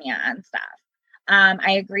with Tanya and stuff.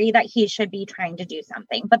 I agree that he should be trying to do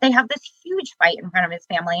something, but they have this huge fight in front of his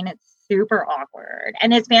family and it's super awkward.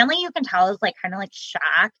 And his family, you can tell, is like kind of like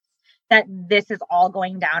shocked that this is all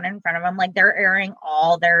going down in front of them. Like they're airing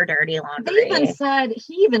all their dirty laundry.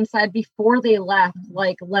 He even said before they left,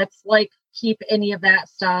 like, let's like keep any of that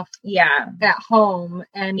stuff at home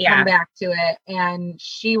and come back to it. And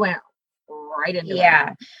she went right into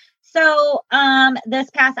it. So this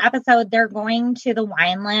past episode, they're going to the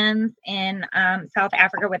winelands in South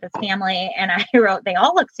Africa with his family. And I wrote, they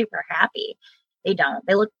all look super happy. They don't.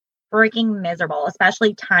 They look freaking miserable,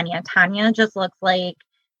 especially Tanya. Tanya just looks like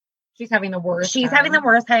she's having the worst. She's having the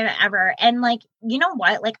worst time ever. And like, you know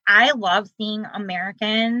what? Like, I love seeing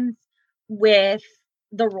Americans with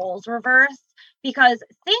the roles reversed, because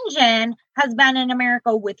St. John has been in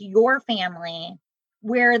America with your family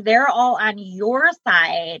where they're all on your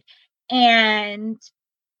side and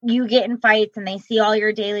you get in fights and they see all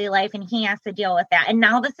your daily life and he has to deal with that. And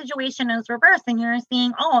now the situation is reversed and you're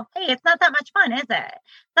seeing, oh, hey, it's not that much fun, is it?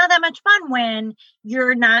 It's not that much fun when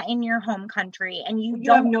you're not in your home country and you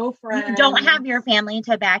don't have no friends. You don't have your family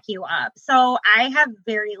to back you up. So I have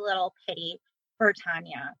very little pity for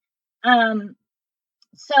Tanya.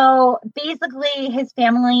 So basically his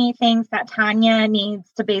family thinks that Tanya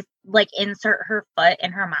needs to insert her foot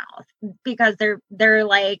in her mouth, because they're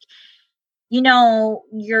like, you know,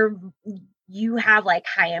 you have like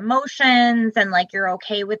high emotions and like you're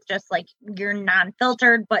okay with just like you're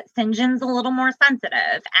non-filtered, but St. John's a little more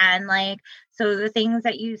sensitive, and like so the things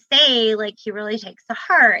that you say, like, he really takes to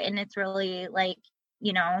heart, and it's really like,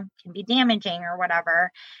 you know, can be damaging or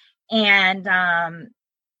whatever. And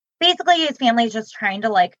basically his family's just trying to,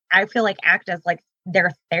 like, I feel like, act as like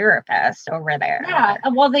their therapist over there. Yeah.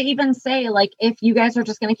 Well, they even say, like, if you guys are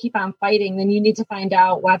just going to keep on fighting, then you need to find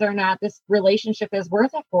out whether or not this relationship is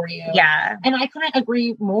worth it for you. Yeah. And I couldn't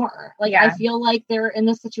agree more. Like, I feel like they're in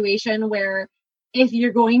this situation where if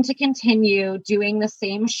you're going to continue doing the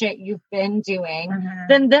same shit you've been doing,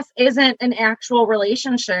 then this isn't an actual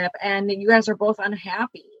relationship and you guys are both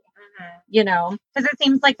unhappy. You know, because it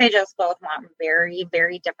seems like they just both want very,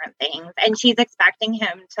 very different things, and she's expecting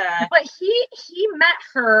him to. But he met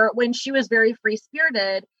her when she was very free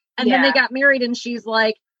spirited, and then they got married, and she's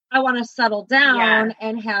like, I want to settle down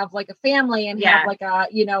and have like a family and have like a,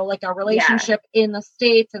 you know, like a relationship in the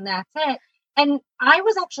States, and that's it. And I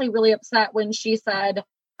was actually really upset when she said,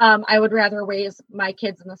 I would rather raise my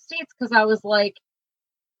kids in the States, because I was like,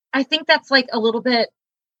 I think that's like a little bit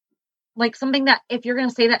like something that if you're going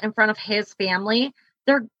to say that in front of his family,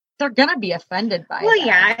 they're going to be offended by it. Well,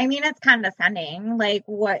 yeah. I mean, it's condescending. Like,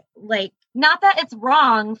 what, like, not that it's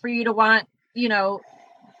wrong for you to want, you know,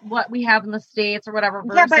 what we have in the States or whatever,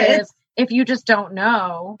 versus but if you just don't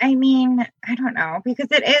know. I mean, I don't know,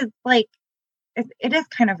 because it is like, it is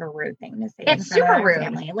kind of a rude thing to say. It's super rude.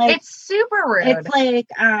 Family. Like, it's super rude. It's like,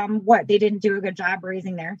 what, they didn't do a good job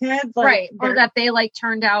raising their kids, like, right? Or that they like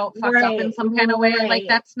turned out fucked up in some kind of way. Like,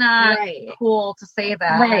 that's not cool to say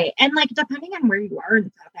that, right? And like, depending on where you are in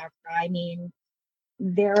South Africa, I mean,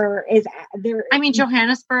 I mean,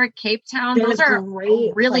 Johannesburg, Cape Town, those are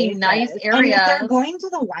really places. Nice areas. And if they're going to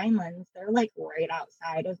the winelands, they're like right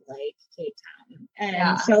outside of like Cape Town,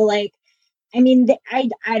 and so like, I mean, I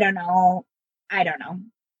don't know.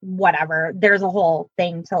 Whatever. There's a whole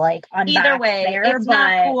thing to like unbox. Either way, there, it's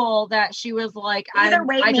not cool that she was like, either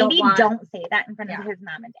way, maybe don't say that in front of his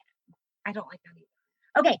mom and dad. I don't like that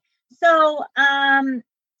either. Okay. So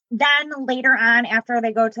then later on, after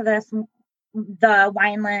they go to the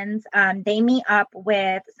winelands, they meet up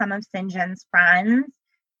with some of St. John's friends.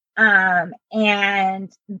 And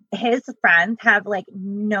his friends have like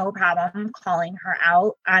no problem calling her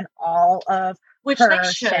out on all of which her they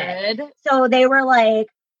should. Shit. So they were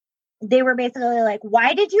basically like,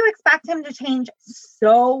 why did you expect him to change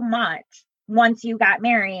so much once you got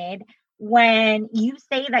married, when you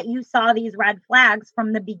say that you saw these red flags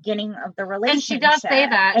from the beginning of the relationship? And she does say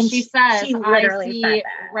that. And she says, she literally said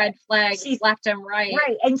that. Red flags left and right.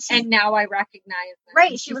 Right. And now I recognize them.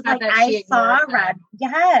 Right. She was like, I saw red.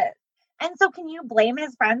 Yes. And so can you blame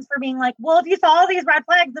his friends for being like, well, if you saw all these red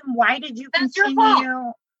flags, then why did you continue? Your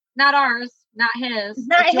fault. Not ours, not his.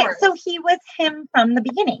 Not his. Yours. So he was him from the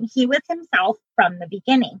beginning. He was himself from the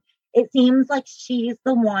beginning. It seems like she's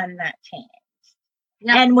the one that changed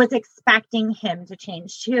and was expecting him to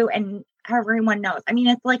change too. And everyone knows. I mean,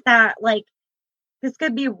 it's like that, like, this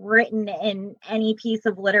could be written in any piece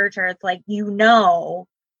of literature. It's like, you know,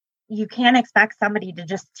 you can't expect somebody to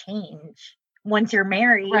just change. Once you're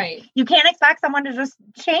married, right? You can't expect someone to just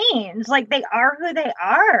change. Like, they are who they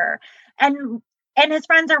are. And his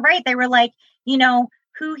friends are right. They were like, you know,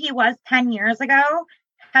 who he was 10 years ago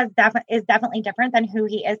is definitely different than who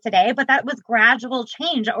he is today. But that was gradual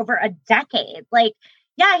change over a decade. Like,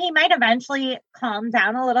 yeah, he might eventually calm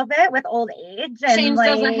down a little bit with old age. And change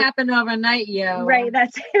doesn't happen overnight, yo. Right,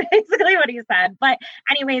 that's basically what he said. But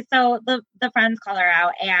anyway, so the friends call her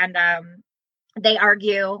out, and they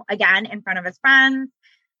argue again in front of his friends,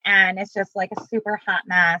 and it's just like a super hot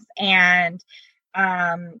mess. And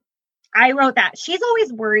I wrote that she's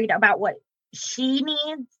always worried about what she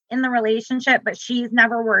needs in the relationship, but she's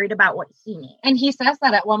never worried about what he needs. And he says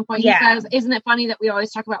that at one point. Yeah. He says, "Isn't it funny that we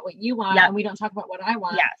always talk about what you want and we don't talk about what I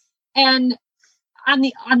want?" Yes. And on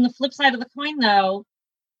the flip side of the coin, though,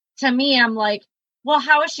 to me, I'm like, well,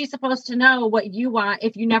 how is she supposed to know what you want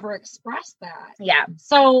if you never express that? Yeah.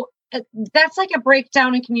 So that's like a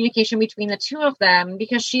breakdown in communication between the two of them,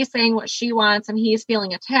 because she's saying what she wants and he's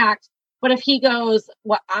feeling attacked. But if he goes,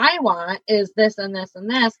 what I want is this and this and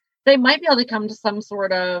this, they might be able to come to some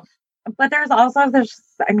sort of. But there's also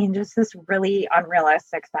just this really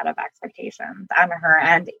unrealistic set of expectations on her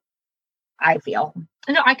end, I feel.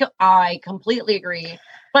 No, I completely agree.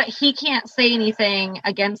 But he can't say anything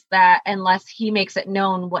against that unless he makes it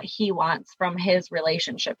known what he wants from his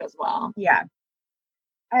relationship as well. Yeah.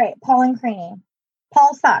 All right, Paul and Craney.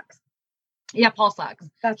 Paul sucks. Yeah, Paul sucks.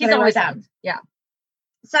 He's always down. Yeah.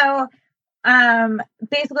 So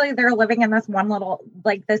basically they're living in this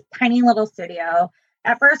this tiny little studio.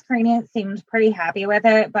 At first, Craney seemed pretty happy with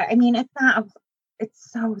it, but I mean,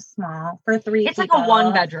 it's so small for three people. It's like a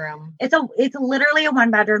 1-bedroom. It's literally a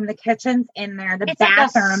 1-bedroom. The kitchen's in there. The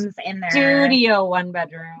bathroom's in there. Studio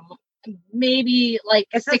 1-bedroom. Maybe like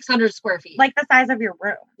 600 square feet. Like the size of your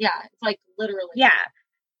room. Yeah. It's like literally. Yeah.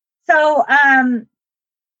 So,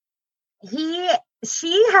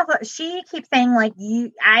 she keeps saying like,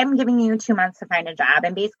 I'm giving you 2 months to find a job.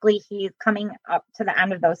 And basically he's coming up to the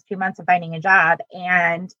end of those 2 months of finding a job.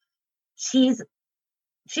 And she's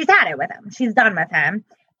had it with him. She's done with him.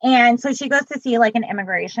 And so she goes to see like an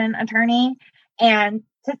immigration attorney and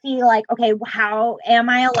to see like, okay, how am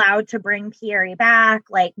I allowed to bring Pierre back?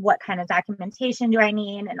 Like, what kind of documentation do I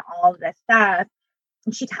need and all of this stuff?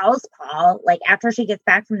 And she tells Paul, like, after she gets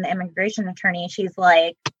back from the immigration attorney, she's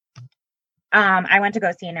like, I went to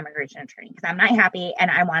go see an immigration attorney because I'm not happy and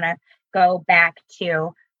I want to go back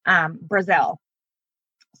to Brazil.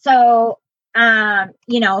 So,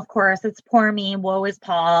 of course, it's poor me. Woe is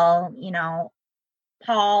Paul.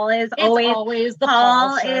 Paul is always the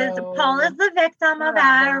Paul is the victim of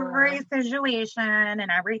every situation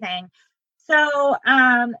and everything. So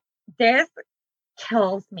this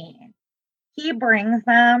kills me. He brings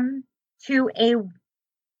them to a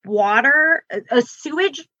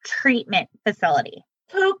sewage treatment facility.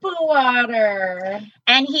 Poo-poo water.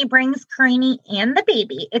 And he brings Craney and the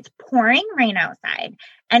baby. It's pouring rain outside.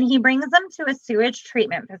 And he brings them to a sewage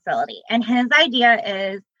treatment facility. And his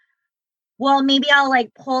idea is, well, maybe I'll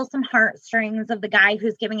like pull some heartstrings of the guy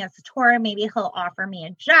who's giving us a tour. Maybe he'll offer me a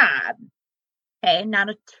job. Okay, not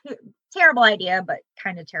a terrible idea, but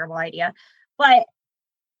kind of terrible idea. But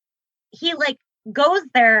he like goes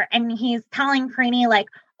there and he's telling Craney like,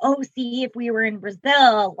 oh, see, if we were in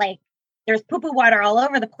Brazil, like there's poo-poo water all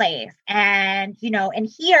over the place. And, and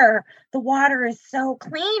here the water is so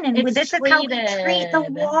clean. And this is how we treat the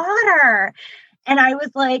water. And I was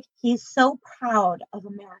like, he's so proud of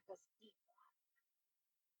America's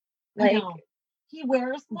people. Like, he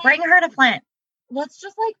wears. Bring her to Flint. Let's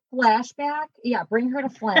just like flashback. Yeah, bring her to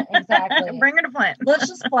Flint. Exactly. Bring her to Flint. Let's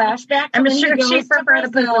just flashback. I'm sure she'd prefer the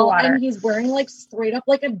poo-poo water. And he's wearing like straight up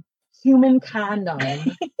like a human condom,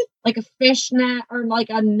 like a fishnet or like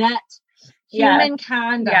a net human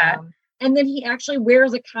condom. Yeah. And then he actually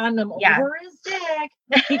wears a condom over his dick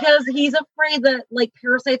because he's afraid that like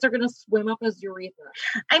parasites are going to swim up his urethra.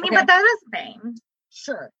 I mean, but that is a thing.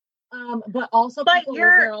 Sure. But also people live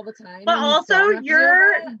there all the time. But also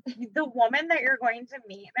you're the woman that you're going to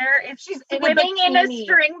meet there. If she's swimming in a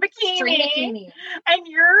string bikini, and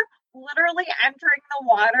you're literally entering the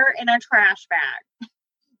water in a trash bag.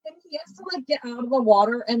 And he has to like get out of the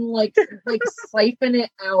water and like siphon it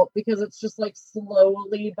out because it's just like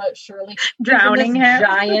slowly but surely drowning him.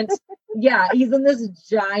 He's in this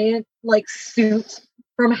giant like suit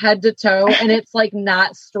from head to toe, and it's like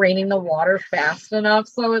not straining the water fast enough.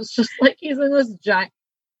 So it's just like he's in this giant.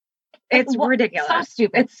 It's ridiculous. So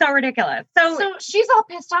stupid. It's so ridiculous. So she's all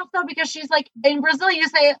pissed off though because she's like, in Brazil you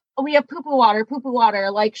say, oh, we have poo-poo water.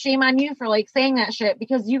 Like, shame on you for like saying that shit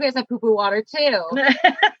because you guys have poo-poo water too. You know what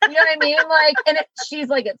I mean? Like, and she's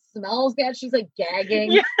like, it smells bad. She's like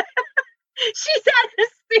gagging. Yeah. She's at a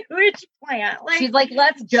sewage plant. Like, she's like,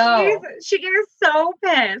 let's go. She is so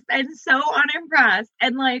pissed and so unimpressed.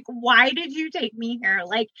 And like, why did you take me here?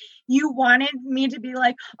 Like, you wanted me to be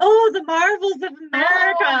like, oh, the marvels of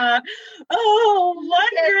America. Oh,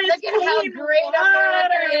 wondrous look at how great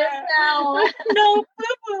America is now. No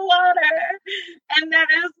poo-poo water. And that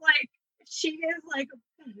is like, she is like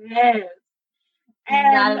pissed.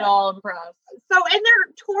 And not at all impressed. So, and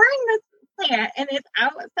they're touring this plant and it's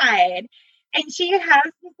outside. And she has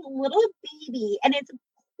this little baby and it's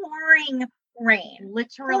pouring rain.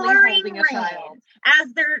 Literally pouring holding a rain child.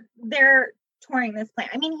 as they're touring this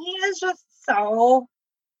plant. I mean, he is so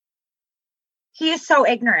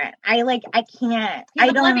ignorant. I can't. He's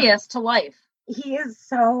oblivious to life. He is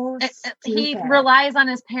so stupid. He relies on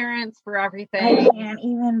his parents for everything. I can't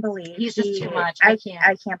even believe he's just too much. I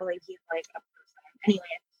can't believe he's like a person.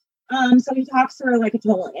 Anyway, so he talks to her like a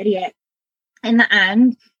total idiot. In the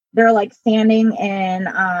end, they're like standing in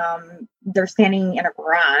a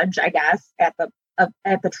garage, I guess, at the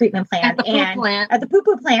treatment plant at the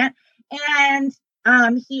poo-poo plant, and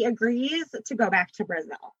he agrees to go back to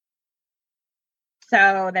Brazil.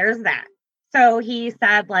 So there's that. So he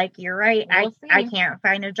said, like, you're right, I can't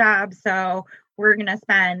find a job, so we're gonna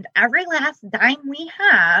spend every last dime we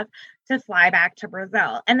have to fly back to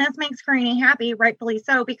Brazil. And this makes Karine happy, rightfully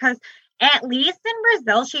so, because at least in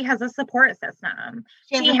Brazil, she has a support system.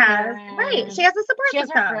 She has a support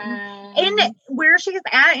system. And where she's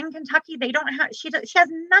at in Kentucky, they don't have. She has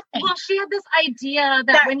nothing. Well, she had this idea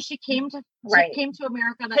that when she came to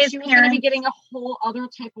America, that she was going to be getting a whole other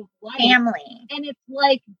type of life, family, and it's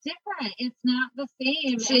like different. It's not the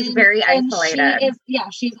same. She's very isolated.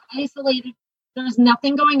 She's isolated. There's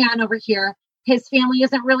nothing going on over here. His family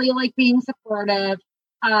isn't really like being supportive.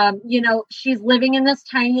 She's living in this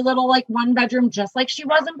tiny little like 1-bedroom, just like she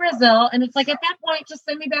was in Brazil. And it's like, at that point, just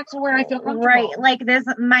send me back to where I feel comfortable. Right. Like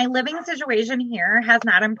my living situation here has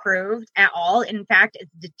not improved at all. In fact,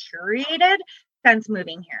 it's deteriorated since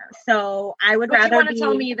moving here. So I would rather you want to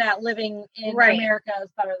tell me that living in America is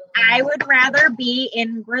better than I would rather be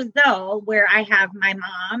in Brazil, where I have my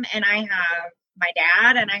mom and I have my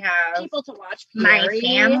dad and I have people to watch, my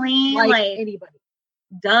family, like anybody.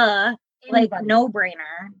 Duh. Anybody. Like, no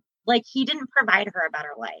brainer. Like, he didn't provide her a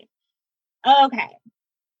better life.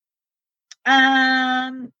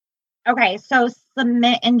 Okay, so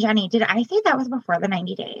Submit and Jenny. Did I say that was before the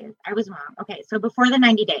 90 days? I was wrong. Okay, so before the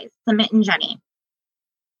 90 days, Submit and Jenny.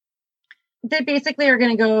 They basically are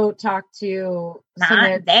going to go talk to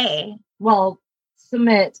Submit.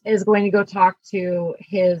 Submit is going to go talk to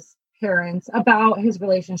his parents about his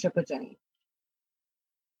relationship with Jenny.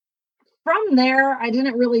 From there, I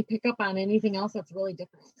didn't really pick up on anything else that's really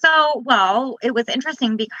different. So, well, it was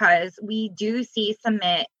interesting because we do see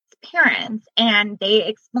Submit's parents, and they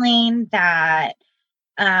explain that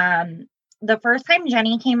the first time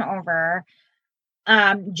Jenny came over,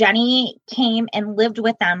 Jenny came and lived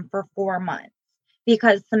with them for 4 months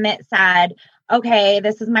because Submit said, okay,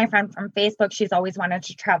 this is my friend from Facebook. She's always wanted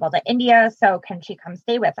to travel to India, so can she come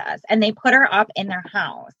stay with us? And they put her up in their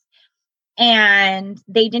house. And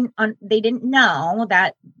they didn't know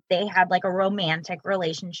that they had like a romantic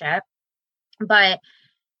relationship, but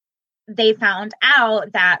they found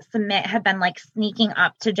out that Submit had been like sneaking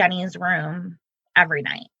up to Jenny's room every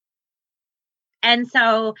night. And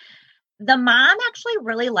so the mom actually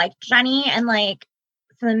really liked Jenny, and like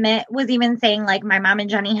Submit was even saying like, my mom and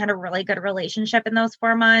Jenny had a really good relationship in those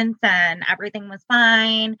 4 months and everything was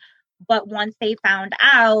fine. But once they found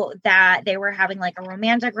out that they were having like a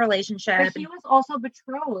romantic relationship. But he was also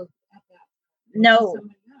betrothed at that.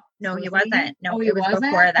 No, he wasn't. No, it was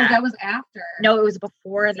before that. Oh, that was after. No, it was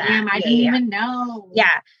before that. Damn, I didn't even know.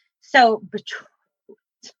 Yeah. So betrothed.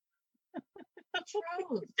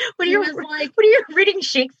 What are you reading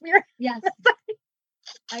Shakespeare? Yes.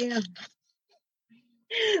 I am.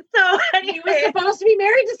 So anyway, he was supposed to be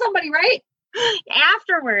married to somebody, right?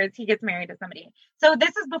 Afterwards, he gets married to somebody. So this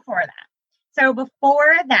is before that. So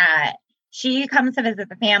before that, she comes to visit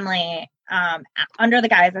the family under the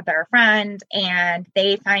guise that they're a friend, and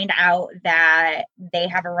they find out that they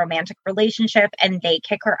have a romantic relationship, and they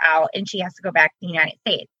kick her out, and she has to go back to the United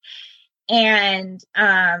States. And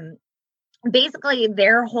basically,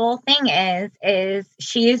 their whole thing is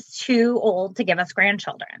she is too old to give us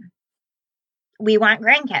grandchildren. We want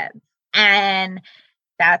grandkids, and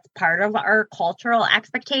that's part of our cultural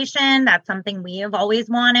expectation. That's something we have always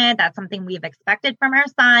wanted. That's something we've expected from our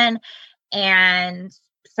son. And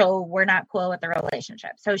so we're not cool with the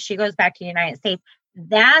relationship. So she goes back to the United States.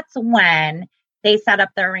 That's when they set up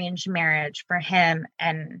the arranged marriage for him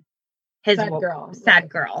and his said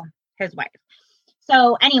girl, his wife.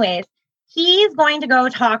 So anyways, he's going to go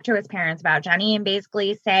talk to his parents about Jenny and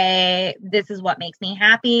basically say, this is what makes me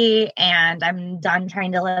happy. And I'm done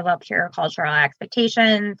trying to live up to your cultural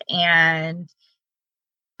expectations and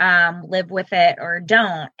live with it or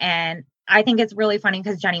don't. And I think it's really funny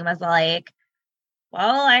because Jenny was like,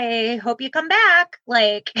 well, I hope you come back.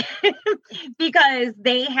 Like, because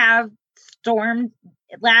they have stormed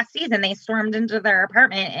last season, they stormed into their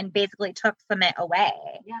apartment and basically took Sumit away.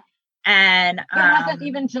 Yeah. And it wasn't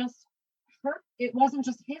even just her. It wasn't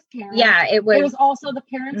just his parents. Yeah, it was also the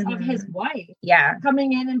parents of his wife. Yeah.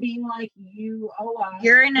 Coming in and being like, you owe us.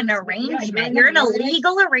 You're in an arrangement. You're in a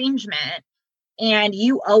legal arrangement and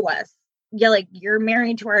you owe us. You're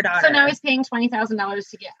married to our daughter. So now he's paying $20,000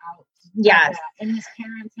 to get out. Yes. And his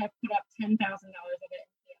parents have put up $10,000 of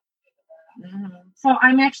it. Mm-hmm. So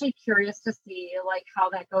I'm actually curious to see like how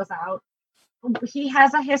that goes out. He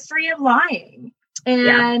has a history of lying.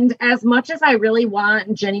 And as much as I really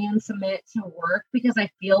want Jenny and Sumit to work because I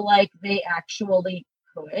feel like they actually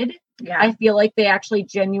could. Yeah. I feel like they actually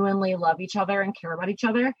genuinely love each other and care about each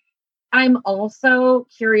other. I'm also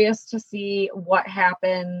curious to see what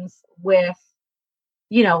happens with,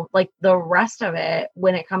 like the rest of it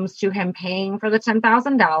when it comes to him paying for the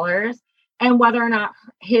 $10,000 and whether or not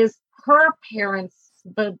her parents,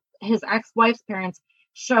 his ex-wife's parents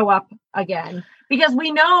show up again. Because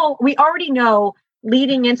we already know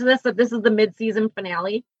leading into this, that this is the mid-season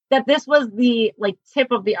finale, that this was the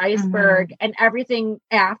tip of the iceberg and everything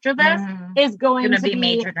after this is going to be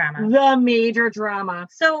major drama. The major drama.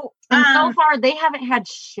 So, so far they haven't had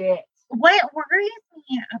shit. What worries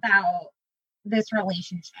me about this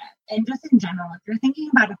relationship and just in general, if you're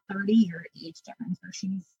thinking about a 30-year age difference where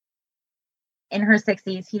she's in her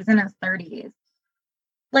 60s, he's in his 30s,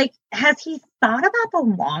 has he thought about the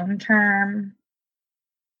long term?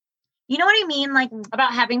 You know what I mean?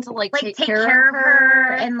 About having to take care of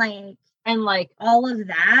her and all of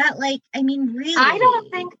that. I mean, really, I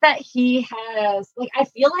don't think that he has I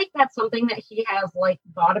feel like that's something that he has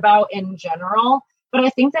thought about in general, but I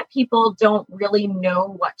think that people don't really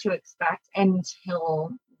know what to expect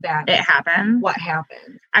until that it happens. What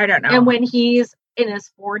happens? I don't know. And when he's in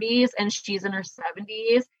his 40s and she's in her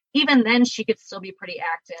 70s, even then she could still be pretty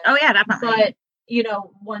active. Oh yeah, definitely. But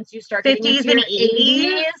once you start getting into your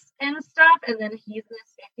 80s and stuff, and then he's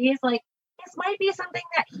in his 50s, this might be something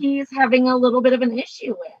that he's having a little bit of an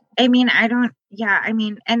issue with. I mean,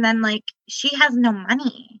 and then she has no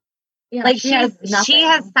money. Yeah, she has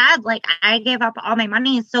said I gave up all my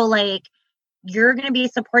money, so you're gonna be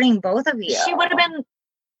supporting both of you. She would have been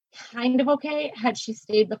kind of okay had she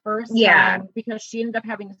stayed the first time because she ended up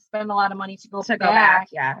having to spend a lot of money to go back,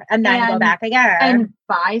 and then go back again and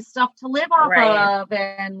buy stuff to live off of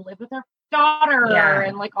and live with her daughter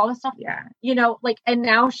and all this stuff. And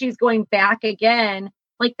now she's going back again.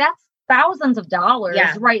 That's thousands of dollars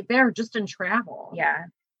right there just in travel. Yeah.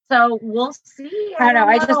 So we'll see. I don't know.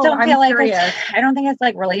 I just don't feel I don't think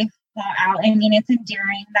it's really thought out. I mean, it's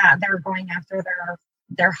endearing that they're going after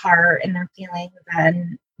their heart and their feelings,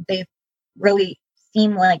 and they really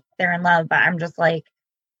seem like they're in love. But I'm just I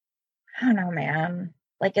don't know, man.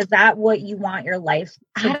 Is that what you want your life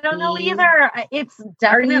to be? I don't know either. It's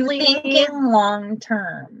definitely Are you thinking long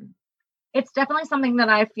term. It's definitely something that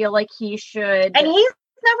I feel like he should. And he's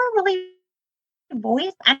never really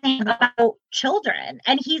voiced anything about children.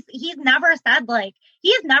 And he's never said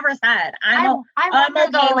I'm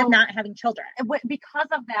okay with not having children. Because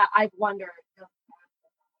of that, I've wondered.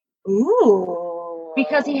 Ooh.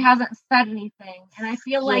 Because he hasn't said anything. And I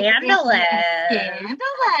feel scandalous.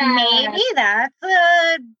 Maybe that's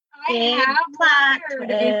a big plot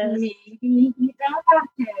twist. If maybe he does have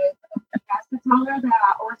kids. He has to tell her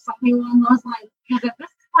that or something along those lines. Because at this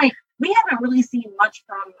point, we haven't really seen much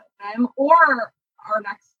from them or our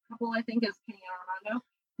next couple, I think, is Kenny and Armando.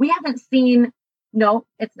 We haven't seen, no,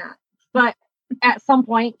 it's not. But at some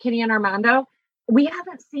point, Kenny and Armando, we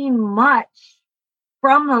haven't seen much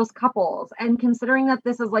from those couples. And considering that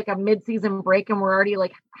this is a mid-season break and we're already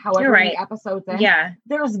however many episodes in,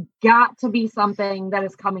 there's got to be something that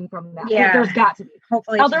is coming from that. Yeah. There's got to be.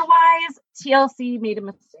 Hopefully. Otherwise, TLC made a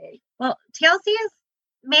mistake. Well, TLC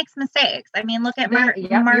makes mistakes. I mean, look at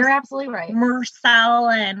you're absolutely right. Marcel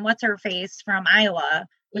and what's her face from Iowa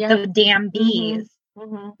with the damn bees.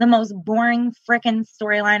 Mm-hmm. The most boring freaking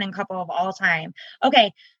storyline and couple of all time.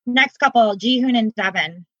 Okay, next couple, Jihoon and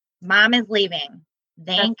Devin. Mom is leaving.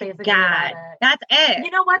 Thank God. That's it.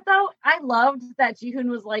 You know what though? I loved that Jihoon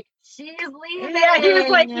was she's leaving. Yeah, he was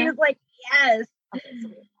like, yes.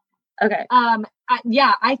 Okay.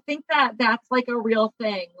 I think that that's a real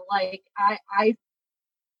thing.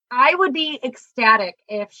 I would be ecstatic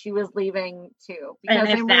if she was leaving too. Because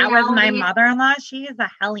if that was my mother-in-law, she is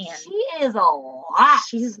a hellion. She is a lot.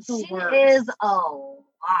 She's the worst. She is a lot.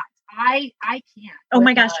 I can't. Oh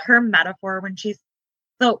my gosh, her metaphor when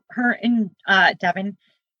her and Devin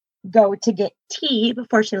go to get tea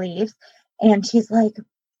before she leaves, and she's like,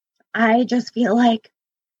 I just feel like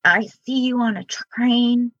I see you on a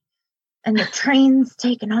train and the train's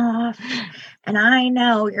taking off and I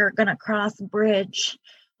know you're going to cross a bridge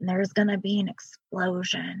and there's going to be an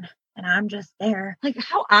explosion and I'm just there. Like,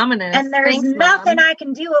 how ominous. And there's nothing I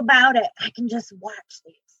can do about it. I can just watch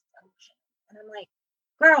the explosion. And I'm like,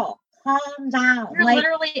 girl, calm down. You're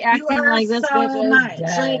literally acting like this bitch is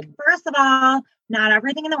dead. Like, first of all, not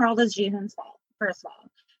everything in the world is Jihoon's fault, first of all.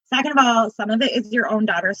 Second of all, some of it is your own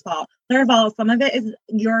daughter's fault. Third of all, some of it is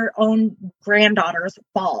your own granddaughter's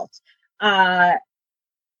fault. Yeah,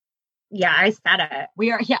 I said it.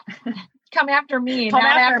 Come after me, not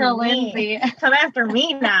after Lyndsay. Come after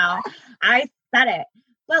me now. I said it.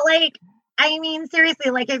 But like, I mean,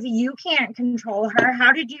 seriously, like if you can't control her,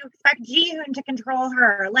 how did you expect Jihoon to control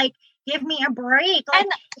her? Like, give me a break. Like,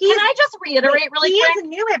 and can I just reiterate really quick? He is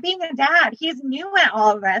new at being a dad. He's new at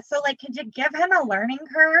all of this. So like, could you give him a learning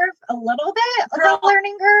curve? A little bit of a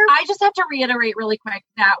learning curve? I just have to reiterate really quick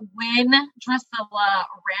that when Drusilla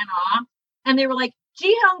ran off and they were like,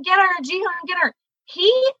 Jihoon, get her.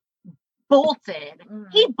 He bolted.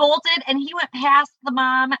 He bolted and he went past the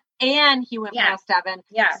mom and he went past Devin.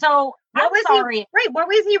 Yeah. So I'm sorry. What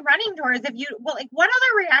was he running towards? What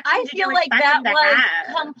other reaction I did feel you like expect that him to was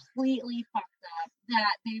have? completely fucked up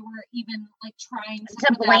that they were even like trying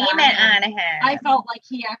to blame it on him. I felt like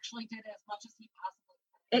he actually did as much as he possibly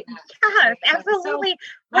could. Yes, absolutely.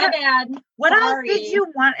 So, my bad. What else did you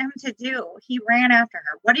want him to do? He ran after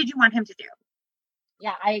her. What did you want him to do?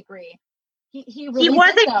 Yeah, I agree. He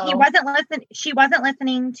wasn't listening. She wasn't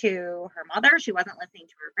listening to her mother. She wasn't listening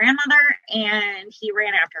to her grandmother, and he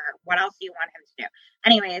ran after her. What else do you want him to do?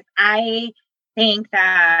 Anyways, I think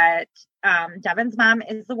that Devin's mom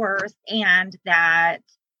is the worst, and that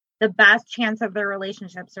the best chance of their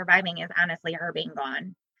relationship surviving is honestly her being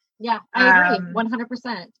gone. Yeah, I agree,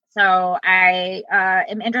 100%. So I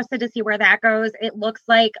am interested to see where that goes. It looks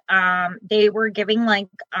like they were giving like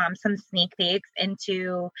some sneak peeks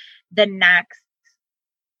into the next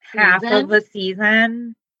half of the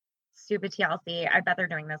season. Stupid TLC. I bet they're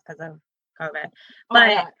doing this because of COVID.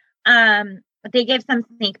 But they gave some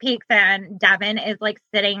sneak peeks and Devin is like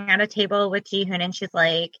sitting at a table with Jihoon and she's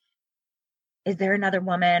like, is there another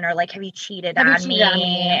woman? Or like, have you cheated on me?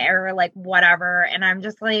 Or like whatever. And I'm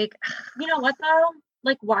just like, you know what though?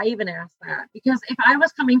 Like, why even ask that? Because if I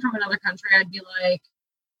was coming from another country, I'd be like,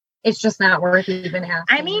 it's just not worth even asking.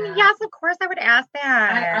 I mean, yes, of course I would ask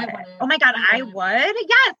that. I oh my God, I would?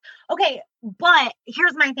 Yes. Okay. But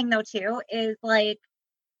here's my thing though, too, is like,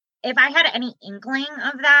 if I had any inkling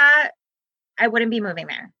of that, I wouldn't be moving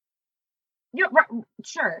there. You're right.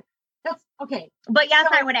 Sure. That's okay. But yes,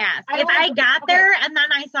 so I would ask. If I got there and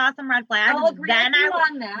then I saw some red flags, then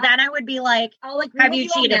I would be like, have you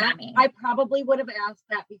cheated on me? I probably would have asked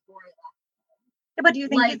that before I left. Yeah, but do you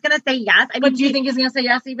think he's going to say yes? But do you think he's going to say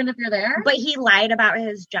yes even if you're there? But he lied about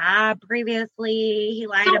his job previously. He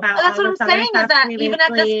lied about that's all what this I'm saying is that previously. even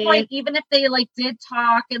at this point, even if they like did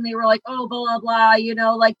talk and they were like, oh, blah, blah, blah, you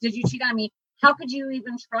know, like, did you cheat on me? How could you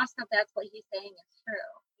even trust that that's what he's saying is true?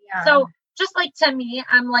 Yeah. So just like to me,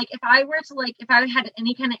 I'm like, if I had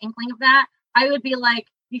any kind of inkling of that, I would be like,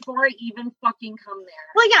 before I even fucking come there.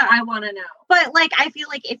 Well, yeah. I want to know. But like, I feel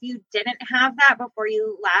like if you didn't have that before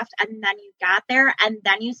you left and then you got there and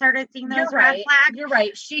then you started seeing those red flags. You're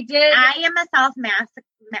right. She did. I am a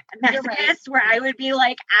self-masochist where I would be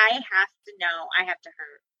like, I have to know. I have to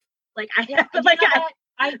hurt. Like, I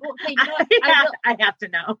have to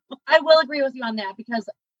know. I will agree with you on that because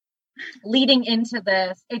leading into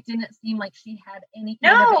this, it didn't seem like she had any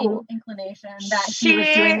kind of inclination that she was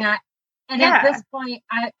doing that. And at this point,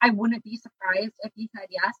 I wouldn't be surprised if he said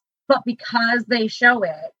yes. But because they show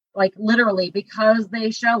it, like literally because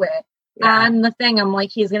they show it on the thing, I'm like,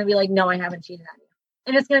 he's going to be like, no, I haven't cheated on you.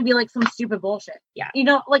 And it's going to be like some stupid bullshit. Yeah. You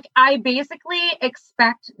know, like I basically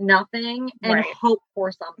expect nothing and hope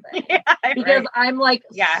for something. Because I'm like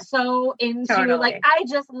so into like, I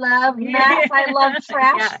just love mess. I love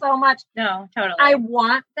trash so much. No, totally. I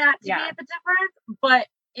want that to be the difference. But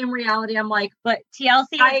in reality, I'm like, but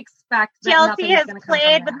TLC, I expect that TLC has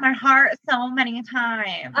played with my heart so many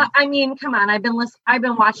times. I mean, come on. I've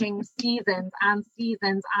been watching seasons on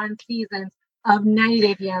seasons on seasons of 90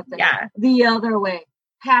 Day Fiancé. Yeah. The Other Way.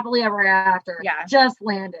 Happily Ever After. Yeah. Just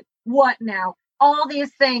Landed. What now? all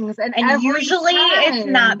these things. And usually it's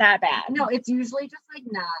not that bad. No, it's usually just like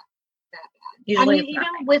not that bad. Usually I mean,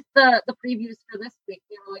 even with the previews for this week,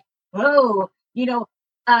 they were like, oh,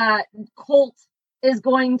 Colt is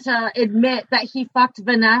going to admit that he fucked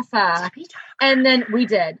Vanessa. And then we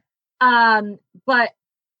did. But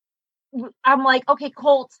I'm like, okay,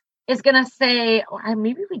 Colt is going to say, or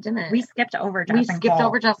maybe we didn't. We skipped over Jess We skipped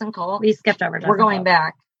over Justin Colt. We skipped over Justin We're going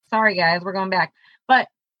back. Sorry, guys. We're going back. But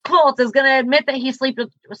Colt is going to admit that he slept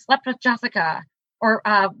with Jessica or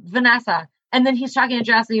Vanessa. And then he's talking to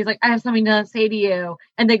Jess and he's like, I have something to say to you.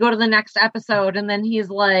 And they go to the next episode. And then he's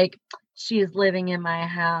like, she's living in my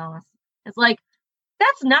house. It's like,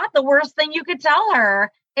 that's not the worst thing you could tell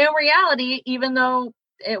her in reality, even though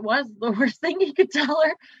it was the worst thing you could tell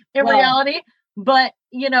her in reality. But,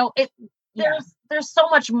 there's so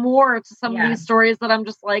much more to some of these stories that I'm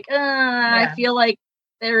just like, I feel like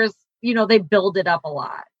there's, they build it up a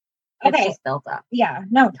lot. It's just built up. Yeah,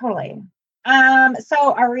 no, totally.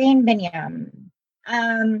 So Ari and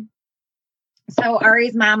Binyam. So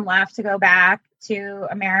Ari's mom left to go back to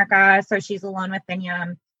America. So she's alone with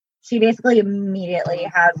Binyam. She basically immediately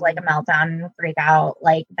has like a meltdown and freak out,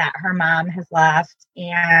 like that her mom has left.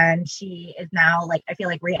 And she is now like, I feel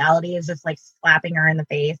like reality is just like slapping her in the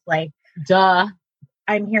face. Like, duh.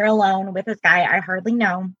 I'm here alone with this guy I hardly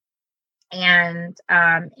know. And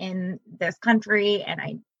in this country, and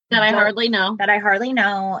I hardly know.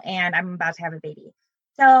 And I'm about to have a baby.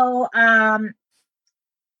 So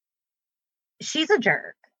she's a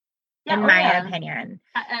jerk. In my opinion.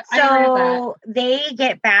 So they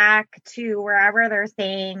get back to wherever they're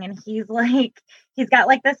staying, and he's got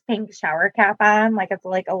like this pink shower cap on, like it's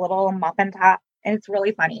like a little muffin top, and it's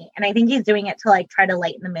really funny. And I think he's doing it to like try to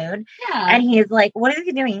lighten the mood. Yeah. And he's like, what is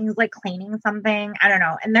he doing? He's like cleaning something. I don't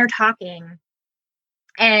know. And they're talking.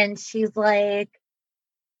 And she's like,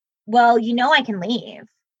 well, I can leave.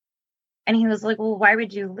 And he was like, well, why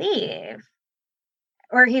would you leave?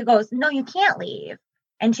 Or he goes, no, you can't leave.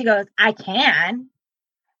 And she goes, I can.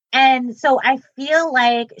 And so I feel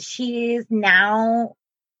like she's now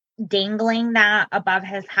dangling that above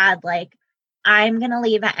his head. Like, I'm going to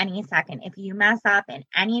leave at any second. If you mess up in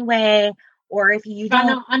any way, or if you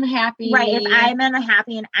don't. Unhappy. Right. If I'm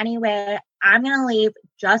unhappy in any way, I'm going to leave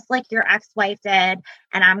just like your ex-wife did.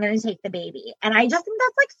 And I'm going to take the baby. And I just think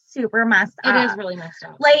that's like super messed up. It is really messed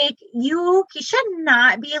up. Like he should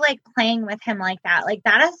not be like playing with him like that. Like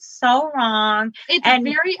that is so wrong. It's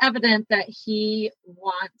very evident that he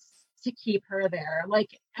wants to keep her there. Like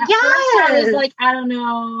at first I was like, I don't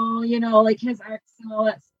know, like his ex and all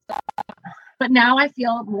that stuff. But now I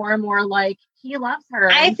feel more and more like he loves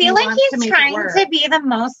her. I feel like he's trying to be the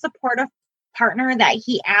most supportive partner that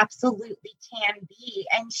he absolutely can be.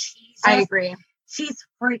 And I agree. She's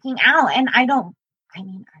freaking out. And I don't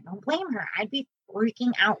blame her. I'd be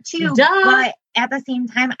freaking out too. Duh. But at the same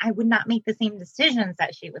time, I would not make the same decisions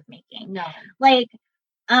that she was making. No. Like,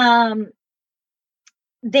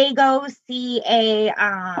 they go see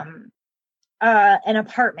an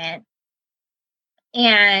apartment.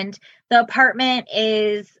 And the apartment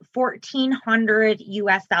is $1,400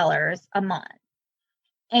 US a month.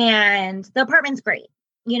 And the apartment's great.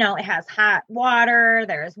 It has hot water,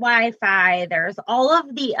 there's Wi-Fi, there's all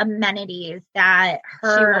of the amenities that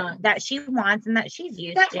she wants and that she's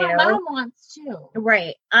used to. That her mom wants too.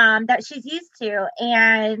 Right. That she's used to.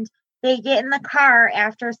 And they get in the car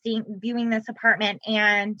after viewing this apartment,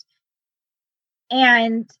 and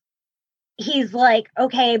he's like,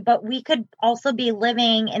 okay, but we could also be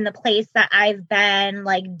living in the place that I've been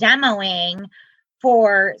like demoing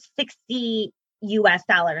for $60 US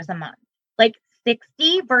a month. Like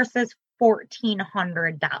 60 versus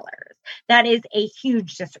 $1,400. That is a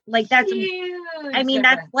huge that's huge. I mean,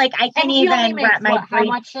 difference. That's like, I can't even wrap my brain.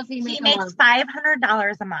 How much does he make? He makes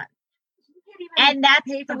 $500 a month. And that's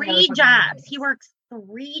 3 jobs. He works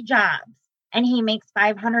 3 jobs and he makes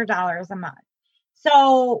 $500 a month.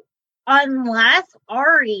 So unless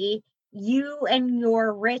Ari, you and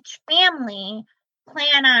your rich family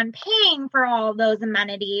plan on paying for all those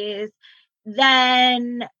amenities,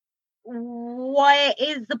 then what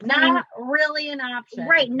is the point? Not really an option.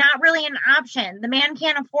 Right. Not really an option. The man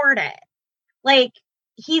can't afford it. Like,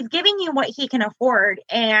 he's giving you what he can afford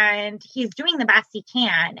and he's doing the best he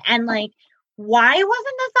can. And like, why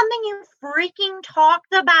wasn't this something you freaking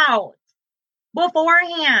talked about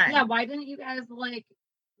beforehand? Yeah. Why didn't you guys like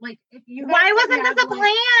if you? Why wasn't this a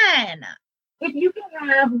plan? If you can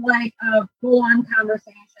have like a full-on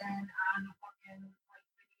conversation on a fucking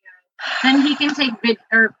video, then he can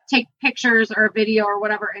take pictures or video or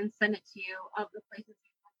whatever and send it to you of the places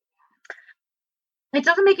he's looking at. It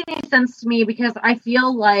doesn't make any sense to me because I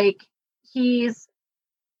feel like he's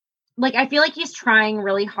like, I feel like he's trying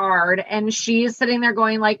really hard, and she's sitting there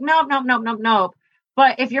going like, nope, nope, nope, nope, nope.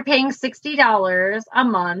 But if you're paying $60 a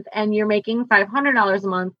month and you're making $500 a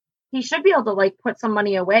month, he should be able to like put some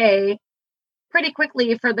money away pretty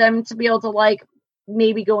quickly for them to be able to like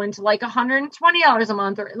maybe go into like $120 a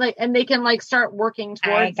month, or like, and they can like start working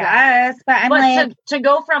towards that. But I'm like, to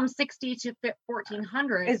go from 60 to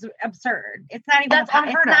 1,400 is absurd. It's not even. That's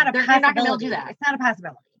unheard of. You're not going to be able to do that. It's not a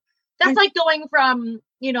possibility. That's like going from,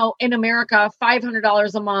 you know, in America,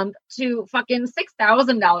 $500 a month to fucking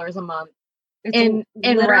 $6,000 a month. It's in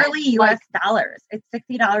literally rent. US dollars. It's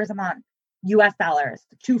 $60 a month, US dollars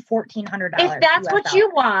to $1,400. If that's US what dollars. you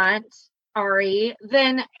want, Ari,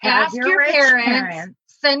 then ask your parents,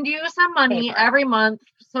 send you some money every month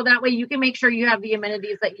so that way you can make sure you have the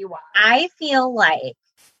amenities that you want. I feel like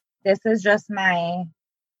this is just my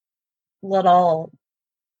little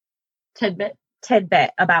tidbit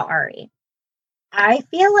about Ari. I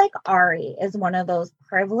feel like Ari is one of those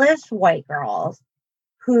privileged white girls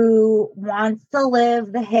who wants to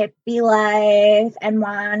live the hippie life and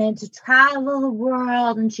wanted to travel the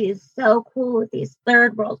world, and she's so cool with these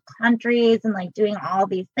third world countries and like doing all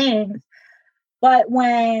these things. But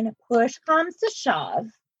when push comes to shove,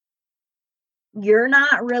 you're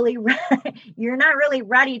not really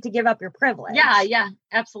ready to give up your privilege. Yeah,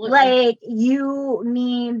 absolutely.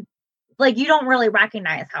 Like you don't really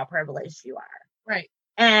recognize how privileged you are. Right.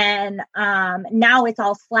 And now it's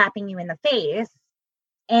all slapping you in the face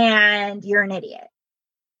and you're an idiot.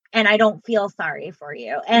 And I don't feel sorry for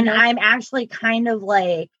you. And I'm actually kind of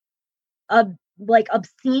like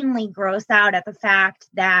obscenely grossed out at the fact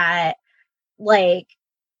that like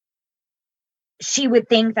she would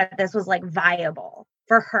think that this was like viable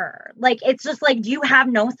for her. Like, it's just like, do you have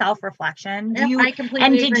no self-reflection? I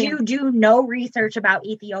completely agree. Did you do no research about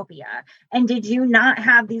Ethiopia? And did you not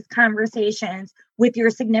have these conversations with your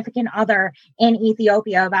significant other in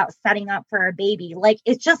Ethiopia about setting up for a baby? Like,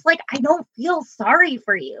 it's just like, I don't feel sorry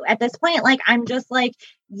for you at this point. Like, I'm just like,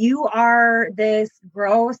 you are this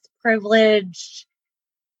gross, privileged,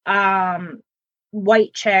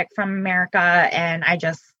 white chick from America. And I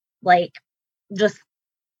just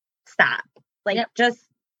stop. Like, just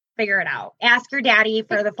figure it out. Ask your daddy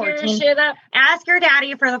for the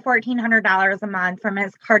 $1,400 a month from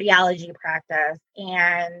his cardiology practice,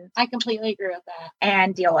 and I completely agree with that.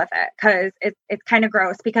 And deal with it, because it's kind of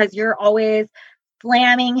gross, because you're always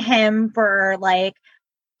slamming him for like,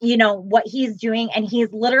 you know, what he's doing, and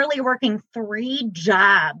he's literally working 3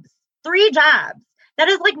 jobs. That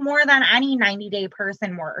is like more than any 90-day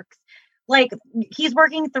person works. Like, he's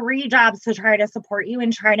working 3 jobs to try to support you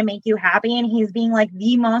and try to make you happy. And he's being like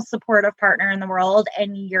the most supportive partner in the world.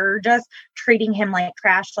 And you're just treating him like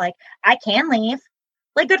trash. Like, I can leave.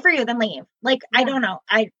 Like, good for you. Then leave. Like, yeah. I don't know.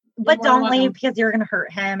 But don't leave because you're going to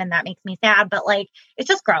hurt him. And that makes me sad. But like, it's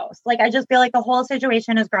just gross. Like, I just feel like the whole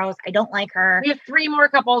situation is gross. I don't like her. We have 3 more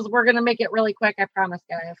couples. We're going to make it really quick. I promise,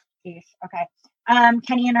 guys. Okay.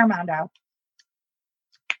 Kenny and Armando.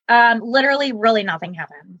 Literally, really nothing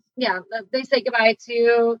happens. Yeah, they say goodbye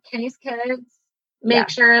to Kenny's kids, make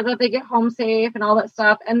sure that they get home safe and all that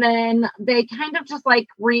stuff. And then they kind of just like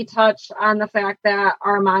retouched on the fact that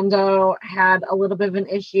Armando had a little bit of an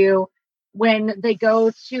issue when they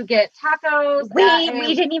go to get tacos.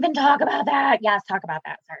 We didn't even talk about that. Yes, talk about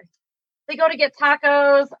that. Sorry. They go to get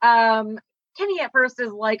tacos. Kenny at first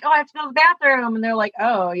is like, oh, I have to go to the bathroom. And they're like,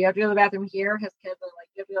 oh, you have to go to the bathroom here? His kids are like,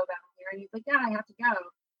 you have to go to the bathroom here. And he's like, yeah, I have to go.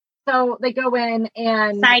 So they go in,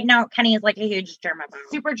 and side note, Kenny is like a huge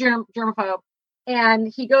germaphobe. Super germaphobe.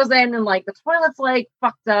 And he goes in and like the toilet's like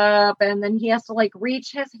fucked up. And then he has to like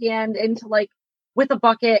reach his hand into like with a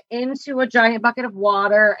bucket into a giant bucket of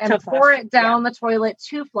water and pour it down the toilet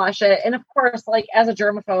to flush it. And of course, like as a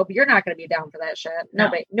germaphobe, you're not going to be down for that shit.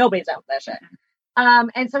 Nobody's down for that shit.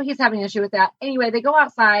 And so he's having an issue with that. Anyway, they go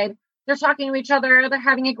outside. They're talking to each other. They're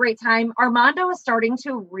having a great time. Armando is starting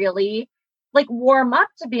to really like warm up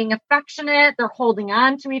to being affectionate. They're holding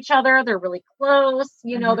on to each other. They're really close.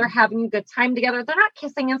 You know, they're having a good time together. They're not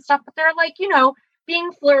kissing and stuff, but they're like, you know,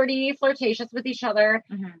 being flirtatious with each other.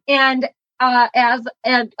 And as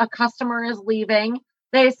a customer is leaving,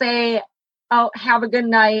 they say, oh, have a good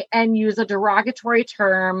night, and use a derogatory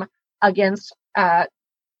term against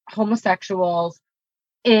homosexuals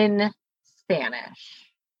in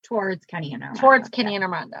Spanish. Towards Kenny and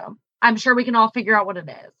Armando. I'm sure we can all figure out what it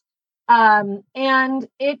is. And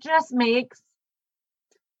it just makes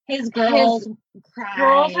his girls cry.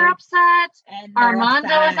 Girls are upset. And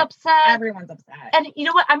Armando is upset. Everyone's upset. And you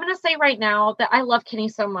know what? I'm going to say right now that I love Kenny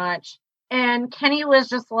so much. And Kenny was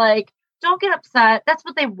just like, don't get upset. That's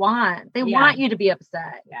what they want. They want you to be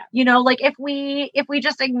upset. Yeah. You know, like if we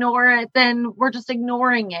just ignore it, then we're just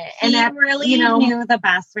ignoring it. He and that really knew the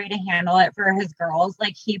best way to handle it for his girls.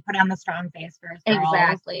 Like he put on the strong face for his girls.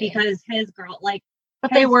 Exactly. Because his girl, like,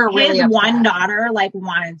 but they were really his upset. one daughter, like,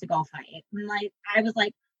 wanted to go fight. And like, I was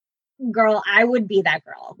like, girl, I would be that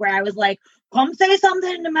girl where I was like, come say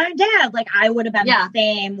something to my dad. Like, I would have been the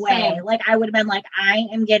same way. Same. Like, I would have been like, I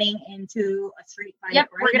am getting into a street fight. Yep,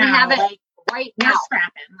 right we're gonna now. have it like, right we're now.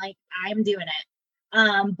 scrapping. Like, I'm doing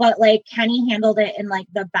it. But like Kenny handled it in like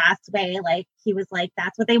the best way. Like, he was like,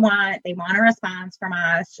 that's what they want. They want a response from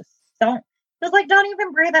us. Just don't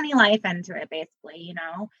even breathe any life into it, basically, you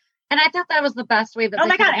know? And I thought that was the best way that oh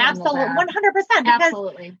my God, absolutely. 100%.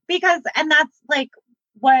 Absolutely. Because, and that's like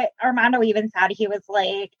what Armando even said. He was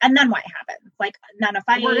like, and then what happens? Like, then a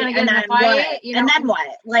fight, We're gonna get and in then a fight, what? you know? And then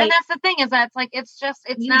what? Like, and that's the thing is that it's like, it's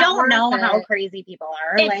you not don't worth know it. how crazy people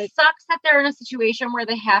are. It like, sucks that they're in a situation where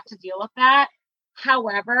they have to deal with that.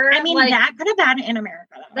 However, I mean, like, that could have been in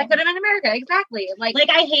America. Though. That could have been America. Exactly. Like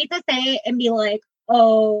I hate to say it and be like,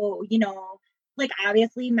 oh, you know, like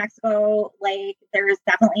obviously Mexico, like there's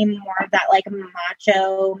definitely more of that like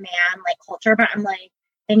macho man like culture, but I'm like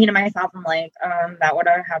thinking to myself, I'm like, that would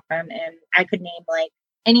have happened, and I could name like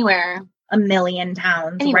anywhere, a million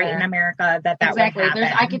towns right in America that exactly. would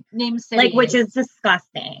happen. I could name cities, like, which is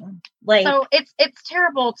disgusting. Like, so it's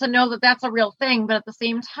terrible to know that that's a real thing, but at the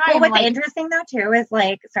same time, well, what's interesting though too is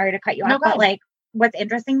like, sorry to cut you off, but like what's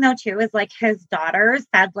interesting though too is like his daughters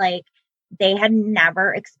said like they had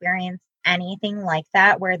never experienced anything like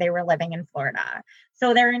that where they were living in Florida.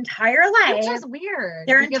 So their entire life, which is weird.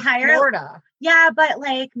 Their entire Florida, but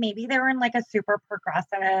like maybe they were in like a super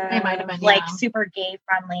progressive, they might have been like super gay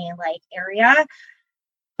friendly like area.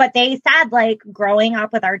 But they said like growing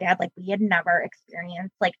up with our dad, like we had never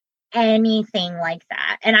experienced like anything like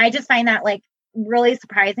that, and I just find that like really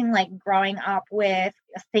surprising. Like growing up with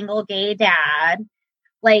a single gay dad,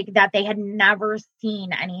 like that they had never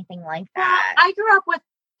seen anything like that. Well, I grew up with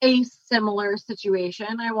a similar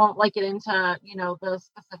situation. I won't like get into, you know, the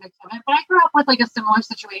specifics of it, but I grew up with like a similar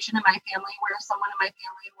situation in my family where someone in my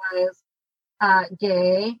family was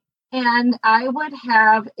gay, and I would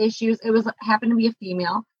have issues. Happened to be a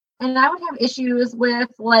female, and I would have issues with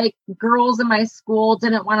like girls in my school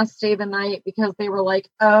didn't want to stay the night because they were like,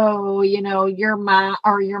 oh, you know, your mom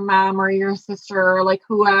or your sister or like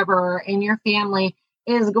whoever in your family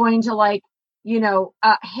is going to like, you know,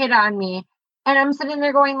 hit on me. And I'm sitting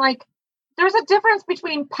there going like, there's a difference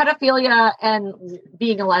between pedophilia and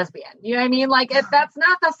being a lesbian. You know what I mean? Like that's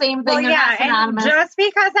not the same thing. Well, yeah, and just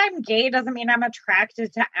because I'm gay doesn't mean I'm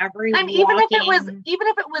attracted to every. And even if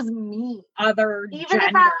it was me, other even gender,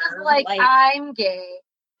 if I was like I'm gay,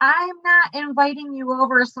 I'm not inviting you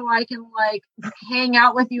over so I can like hang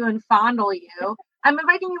out with you and fondle you. I'm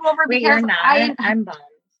inviting you over because you're not. I'm bummed.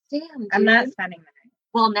 Damn, dude. I'm not spending the night.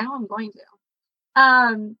 Well, now I'm going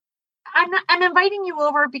to. I'm inviting you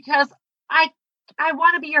over because I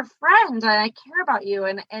want to be your friend and I care about you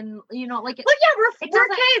and you know like well yeah we're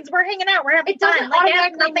kids, we're hanging out, we're having fun, like it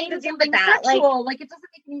has nothing to do with that sexual. Like it doesn't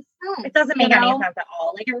make any sense. It doesn't make any sense at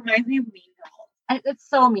all. Like it reminds me of Mean Girls. It's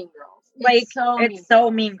so Mean Girls. It's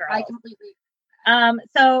so Mean Girls. I completely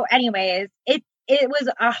so anyways, it was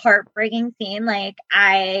a heartbreaking scene. Like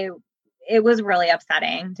it was really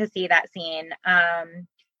upsetting to see that scene.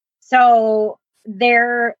 So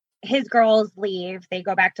his girls leave, they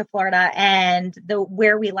go back to Florida, and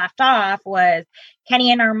where we left off was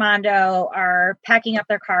Kenny and Armando are packing up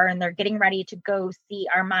their car and they're getting ready to go see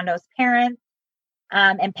Armando's parents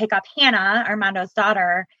and pick up Hannah, Armando's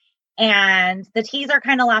daughter. And the teaser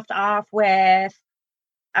kind of left off with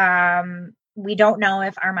we don't know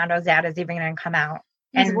if Armando's dad is even going to come out.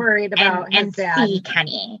 He's worried about his dad see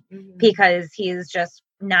Kenny because he's just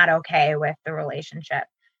not okay with the relationship.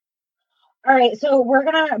 All right, so we're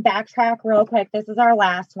going to backtrack real quick. This is our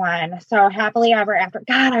last one. So happily ever after.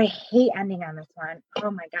 God, I hate ending on this one. Oh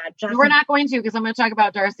my God. Jess We're not going to because I'm going to talk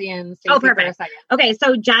about Darcy and Stacey for a second. Okay,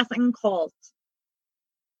 so Jess and Colt.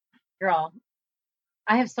 Girl,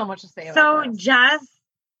 I have so much to say about this. Jess,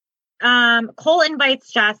 Cole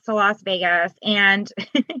invites Jess to Las Vegas, and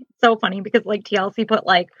it's so funny because like TLC put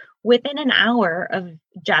like within an hour of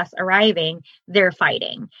Jess arriving, they're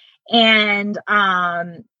fighting. And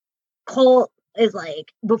Cole is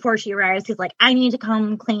like, before she arrives, he's like, I need to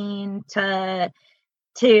come clean to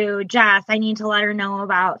Jess. I need to let her know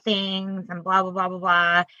about things and blah, blah, blah, blah,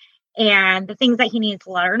 blah. And the things that he needs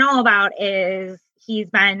to let her know about is he's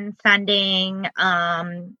been sending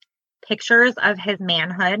pictures of his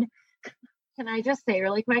manhood. Can I just say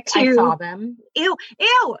really quick? Two. I saw them. Ew.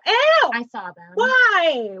 I saw them.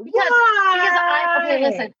 Why? Because okay,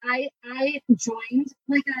 listen. I joined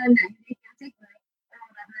like a 90-day cancel group or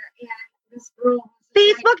whatever, and this girl was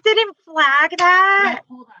Facebook didn't flag that.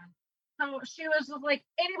 No, hold on. So she was just like,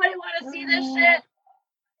 anybody want to see this shit?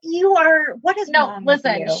 You are. What is no? wrong with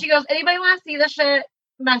Listen, you? she goes, anybody want to see this shit?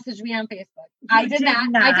 Message me on Facebook. I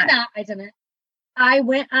didn't. I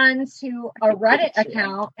went on to a Reddit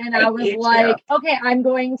account and I was like, okay, I'm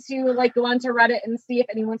going to like go onto Reddit and see if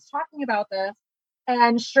anyone's talking about this.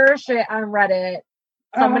 And sure shit on Reddit,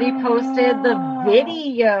 somebody posted the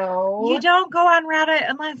video. You don't go on Reddit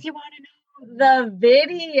unless you want to know the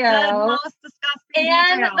video, the most disgusting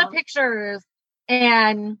and details. the pictures.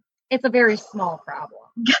 And it's a very small problem.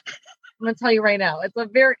 I'm going to tell you right now.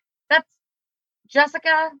 That's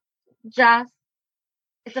Jessica, Jess.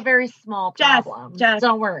 It's a very small problem. Jess,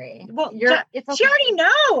 don't worry. Well, it's okay. She already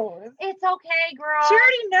knows. It's okay, girl. She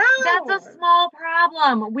already knows. That's a small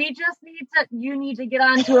problem. You need to get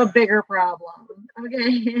on to a bigger problem.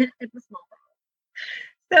 Okay? It's a small problem.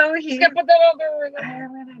 So he's gonna put that over.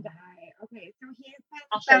 I'm gonna die. Okay, so he's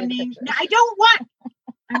sending. No, I don't want.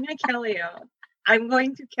 I'm gonna kill you. I'm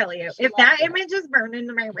going to kill you. If that image is burned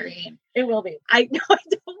into my brain, it will be. I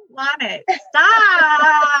don't want it.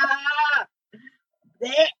 Stop.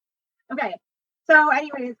 Okay. So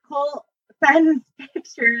anyways, Cole sends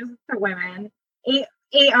pictures to women, eight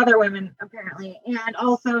other women apparently, and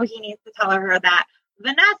also he needs to tell her that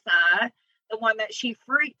Vanessa, the one that she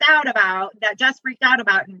freaked out about, that Jess freaked out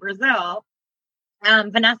about in Brazil,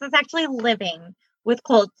 Vanessa's actually living with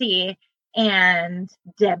Colty and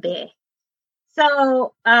Debbie.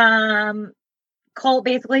 So Colt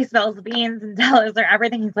basically spills the beans and tells her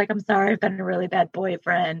everything. He's like, I'm sorry, I've been a really bad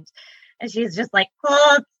boyfriend. And she's just like,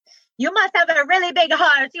 Colt, you must have a really big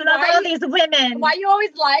heart. You love all these women. Why you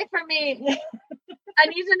always lie for me? I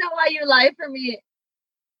need to know why you lie for me.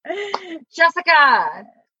 Jessica,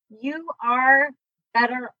 you are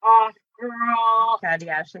better off, girl. God,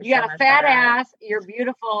 yeah, you got a fat ass. You're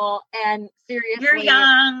beautiful. And seriously, you're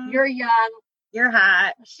young. You're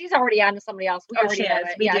hot. She's already on to somebody else. We already know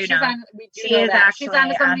it. We do know. She is actually on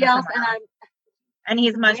to somebody else. And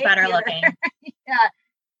he's much better looking. Yeah.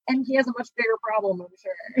 And he has a much bigger problem, I'm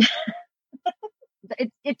sure.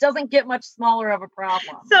 It doesn't get much smaller of a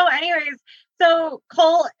problem. So anyways,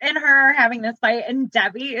 Cole and her are having this fight, and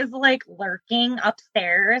Debbie is like lurking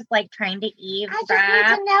upstairs, like trying to eavesdrop. I just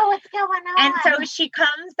need to know what's going on. And so she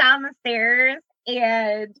comes down the stairs,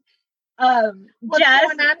 and what's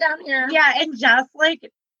going on down here? Yeah, and Jess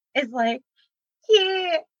like is like,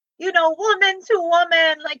 woman to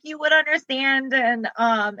woman, like you would understand. And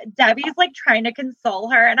Debbie's like trying to console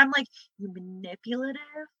her, and I'm like, you manipulative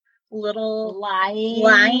little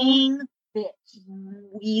lying bitch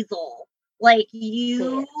weasel. Like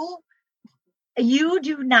you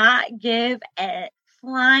do not give a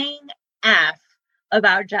flying F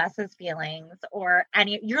about Jess's feelings or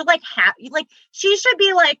any. You're like happy, like she should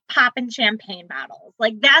be like popping champagne bottles.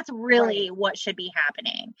 Like that's really what should be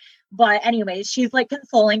happening. But anyways, she's like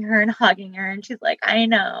consoling her and hugging her, and she's like, I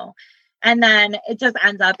know. And then it just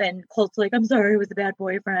ends up in Colt's like, I'm sorry, it was a bad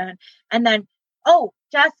boyfriend. And then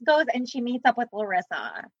Jess goes and she meets up with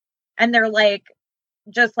Larissa, and they're like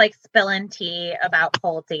just like spilling tea about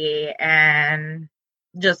Colty and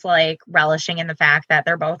just like relishing in the fact that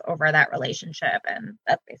they're both over that relationship. And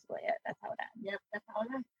that's basically it. That's how it ends. Yep, that's how it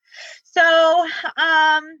ends. So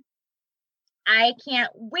I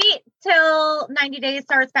can't wait till 90 Days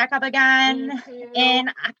starts back up again in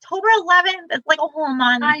October 11th. It's like a whole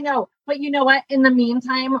month. I know. But you know what? In the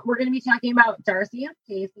meantime, we're going to be talking about Darcy and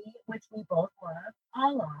Stacey, which we both love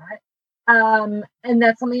a lot. And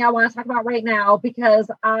that's something I want to talk about right now because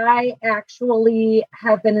I actually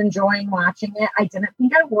have been enjoying watching it. I didn't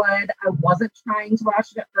think I would. I wasn't trying to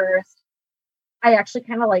watch it at first. I actually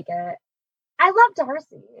kind of like it. I love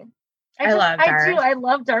Darcy. I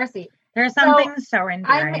love Darcy. There's something so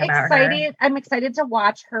endearing about her. I'm excited to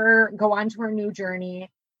watch her go on to her new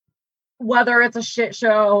journey. Whether it's a shit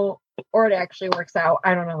show or it actually works out,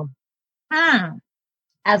 I don't know.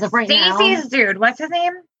 As of right now, Stacey's dude, what's his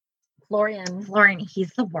name? Florian,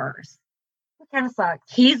 he's the worst. It kind of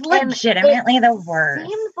sucks. He's legitimately the worst.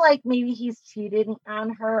 Seems like maybe he's cheated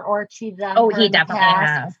on her or cheated on her. Oh, he definitely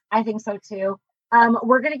has. I think so too.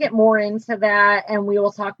 We're going to get more into that and we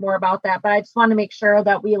will talk more about that. But I just want to make sure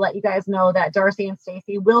that we let you guys know that Darcy and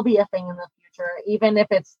Stacey will be a thing in the future, even if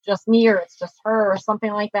it's just me or it's just her or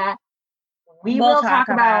something like that. We will talk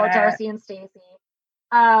about Darcy and Stacey.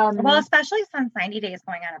 Well, especially since 90 Days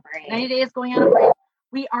going on a break. 90 Days going on a break.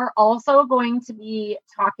 We are also going to be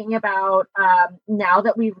talking about, now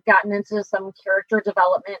that we've gotten into some character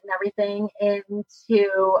development and everything,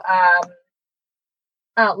 into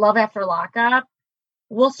Love After Lockup.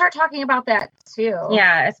 We'll start talking about that too.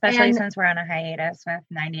 Yeah, especially since we're on a hiatus with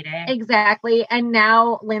 90 Day. Exactly. And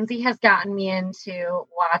now Lyndsay has gotten me into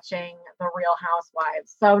watching The Real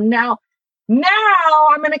Housewives. So now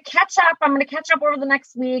I'm going to catch up. I'm going to catch up over the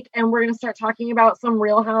next week, and we're going to start talking about some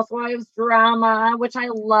Real Housewives drama, which I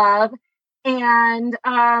love. And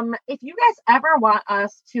if you guys ever want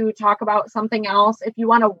us to talk about something else, if you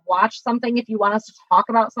want to watch something, if you want us to talk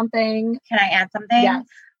about something. Can I add something? Yes.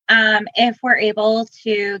 If we're able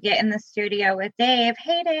to get in the studio with Dave.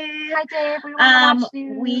 Hey, Dave. Hi, Dave. We want to watch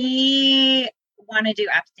you. We want to do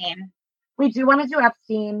Epstein. We do want to do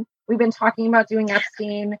Epstein. We've been talking about doing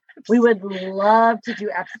Epstein. We would love to do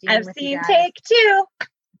Epstein. Epstein take 2.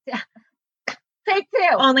 Take 2.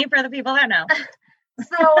 Only for the people that know.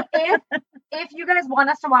 So if you guys want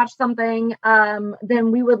us to watch something,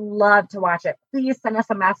 then we would love to watch it. Please send us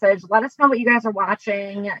a message. Let us know what you guys are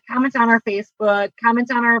watching. Comment on our Facebook. Comment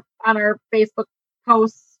on our Facebook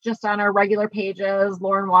posts, just on our regular pages.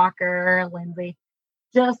 Lauren Walker, Lyndsay.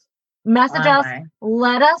 Just message us.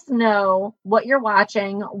 Let us know what you're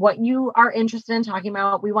watching, what you are interested in talking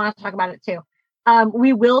about. We want to talk about it too.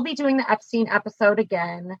 We will be doing the Epstein episode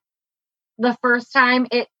again. The first time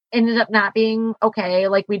it ended up not being okay.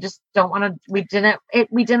 Like, we just don't want to, we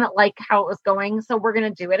didn't like how it was going. So we're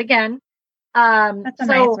going to do it again. That's a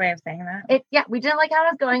nice way of saying that. We didn't like how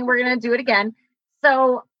it was going. We're going to do it again.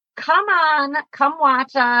 So come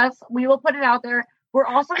watch us. We will put it out there. We're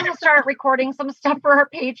also going to start recording some stuff for our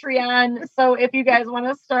Patreon. So if you guys want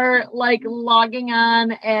to start like logging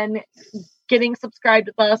on and getting subscribed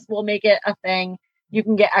with us, we'll make it a thing. You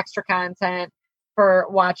can get extra content for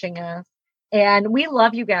watching us. And we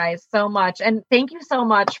love you guys so much. And thank you so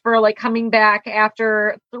much for like coming back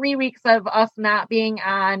after 3 weeks of us not being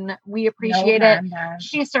on. We appreciate it.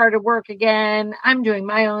 She started work again. I'm doing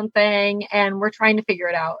my own thing, and we're trying to figure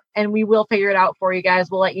it out. And we will figure it out for you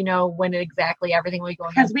guys. We'll let you know when exactly everything will be going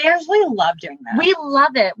on. Because we actually love doing that. We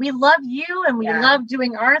love it. We love you, and we love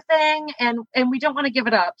doing our thing, and we don't want to give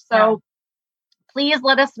it up. So please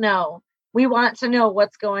let us know. We want to know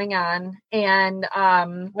what's going on, and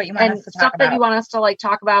what you want us to stuff talk that about. you want us to like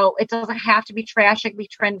talk about. It doesn't have to be trash. It can be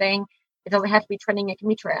trending. It doesn't have to be trending. It can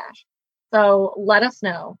be trash. So let us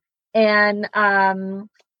know. And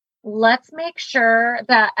let's make sure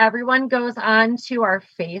that everyone goes on to our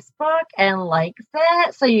Facebook and likes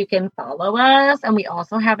it so you can follow us. And we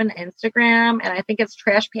also have an Instagram, and I think it's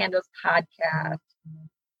Trash Pandas Podcast.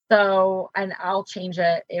 So, and I'll change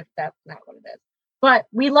it if that's not what it is. But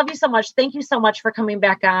we love you so much. Thank you so much for coming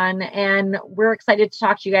back on. And we're excited to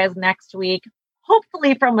talk to you guys next week.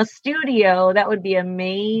 Hopefully from a studio. That would be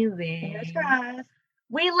amazing. Fingers crossed.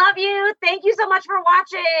 We love you. Thank you so much for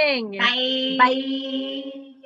watching. Bye. Bye.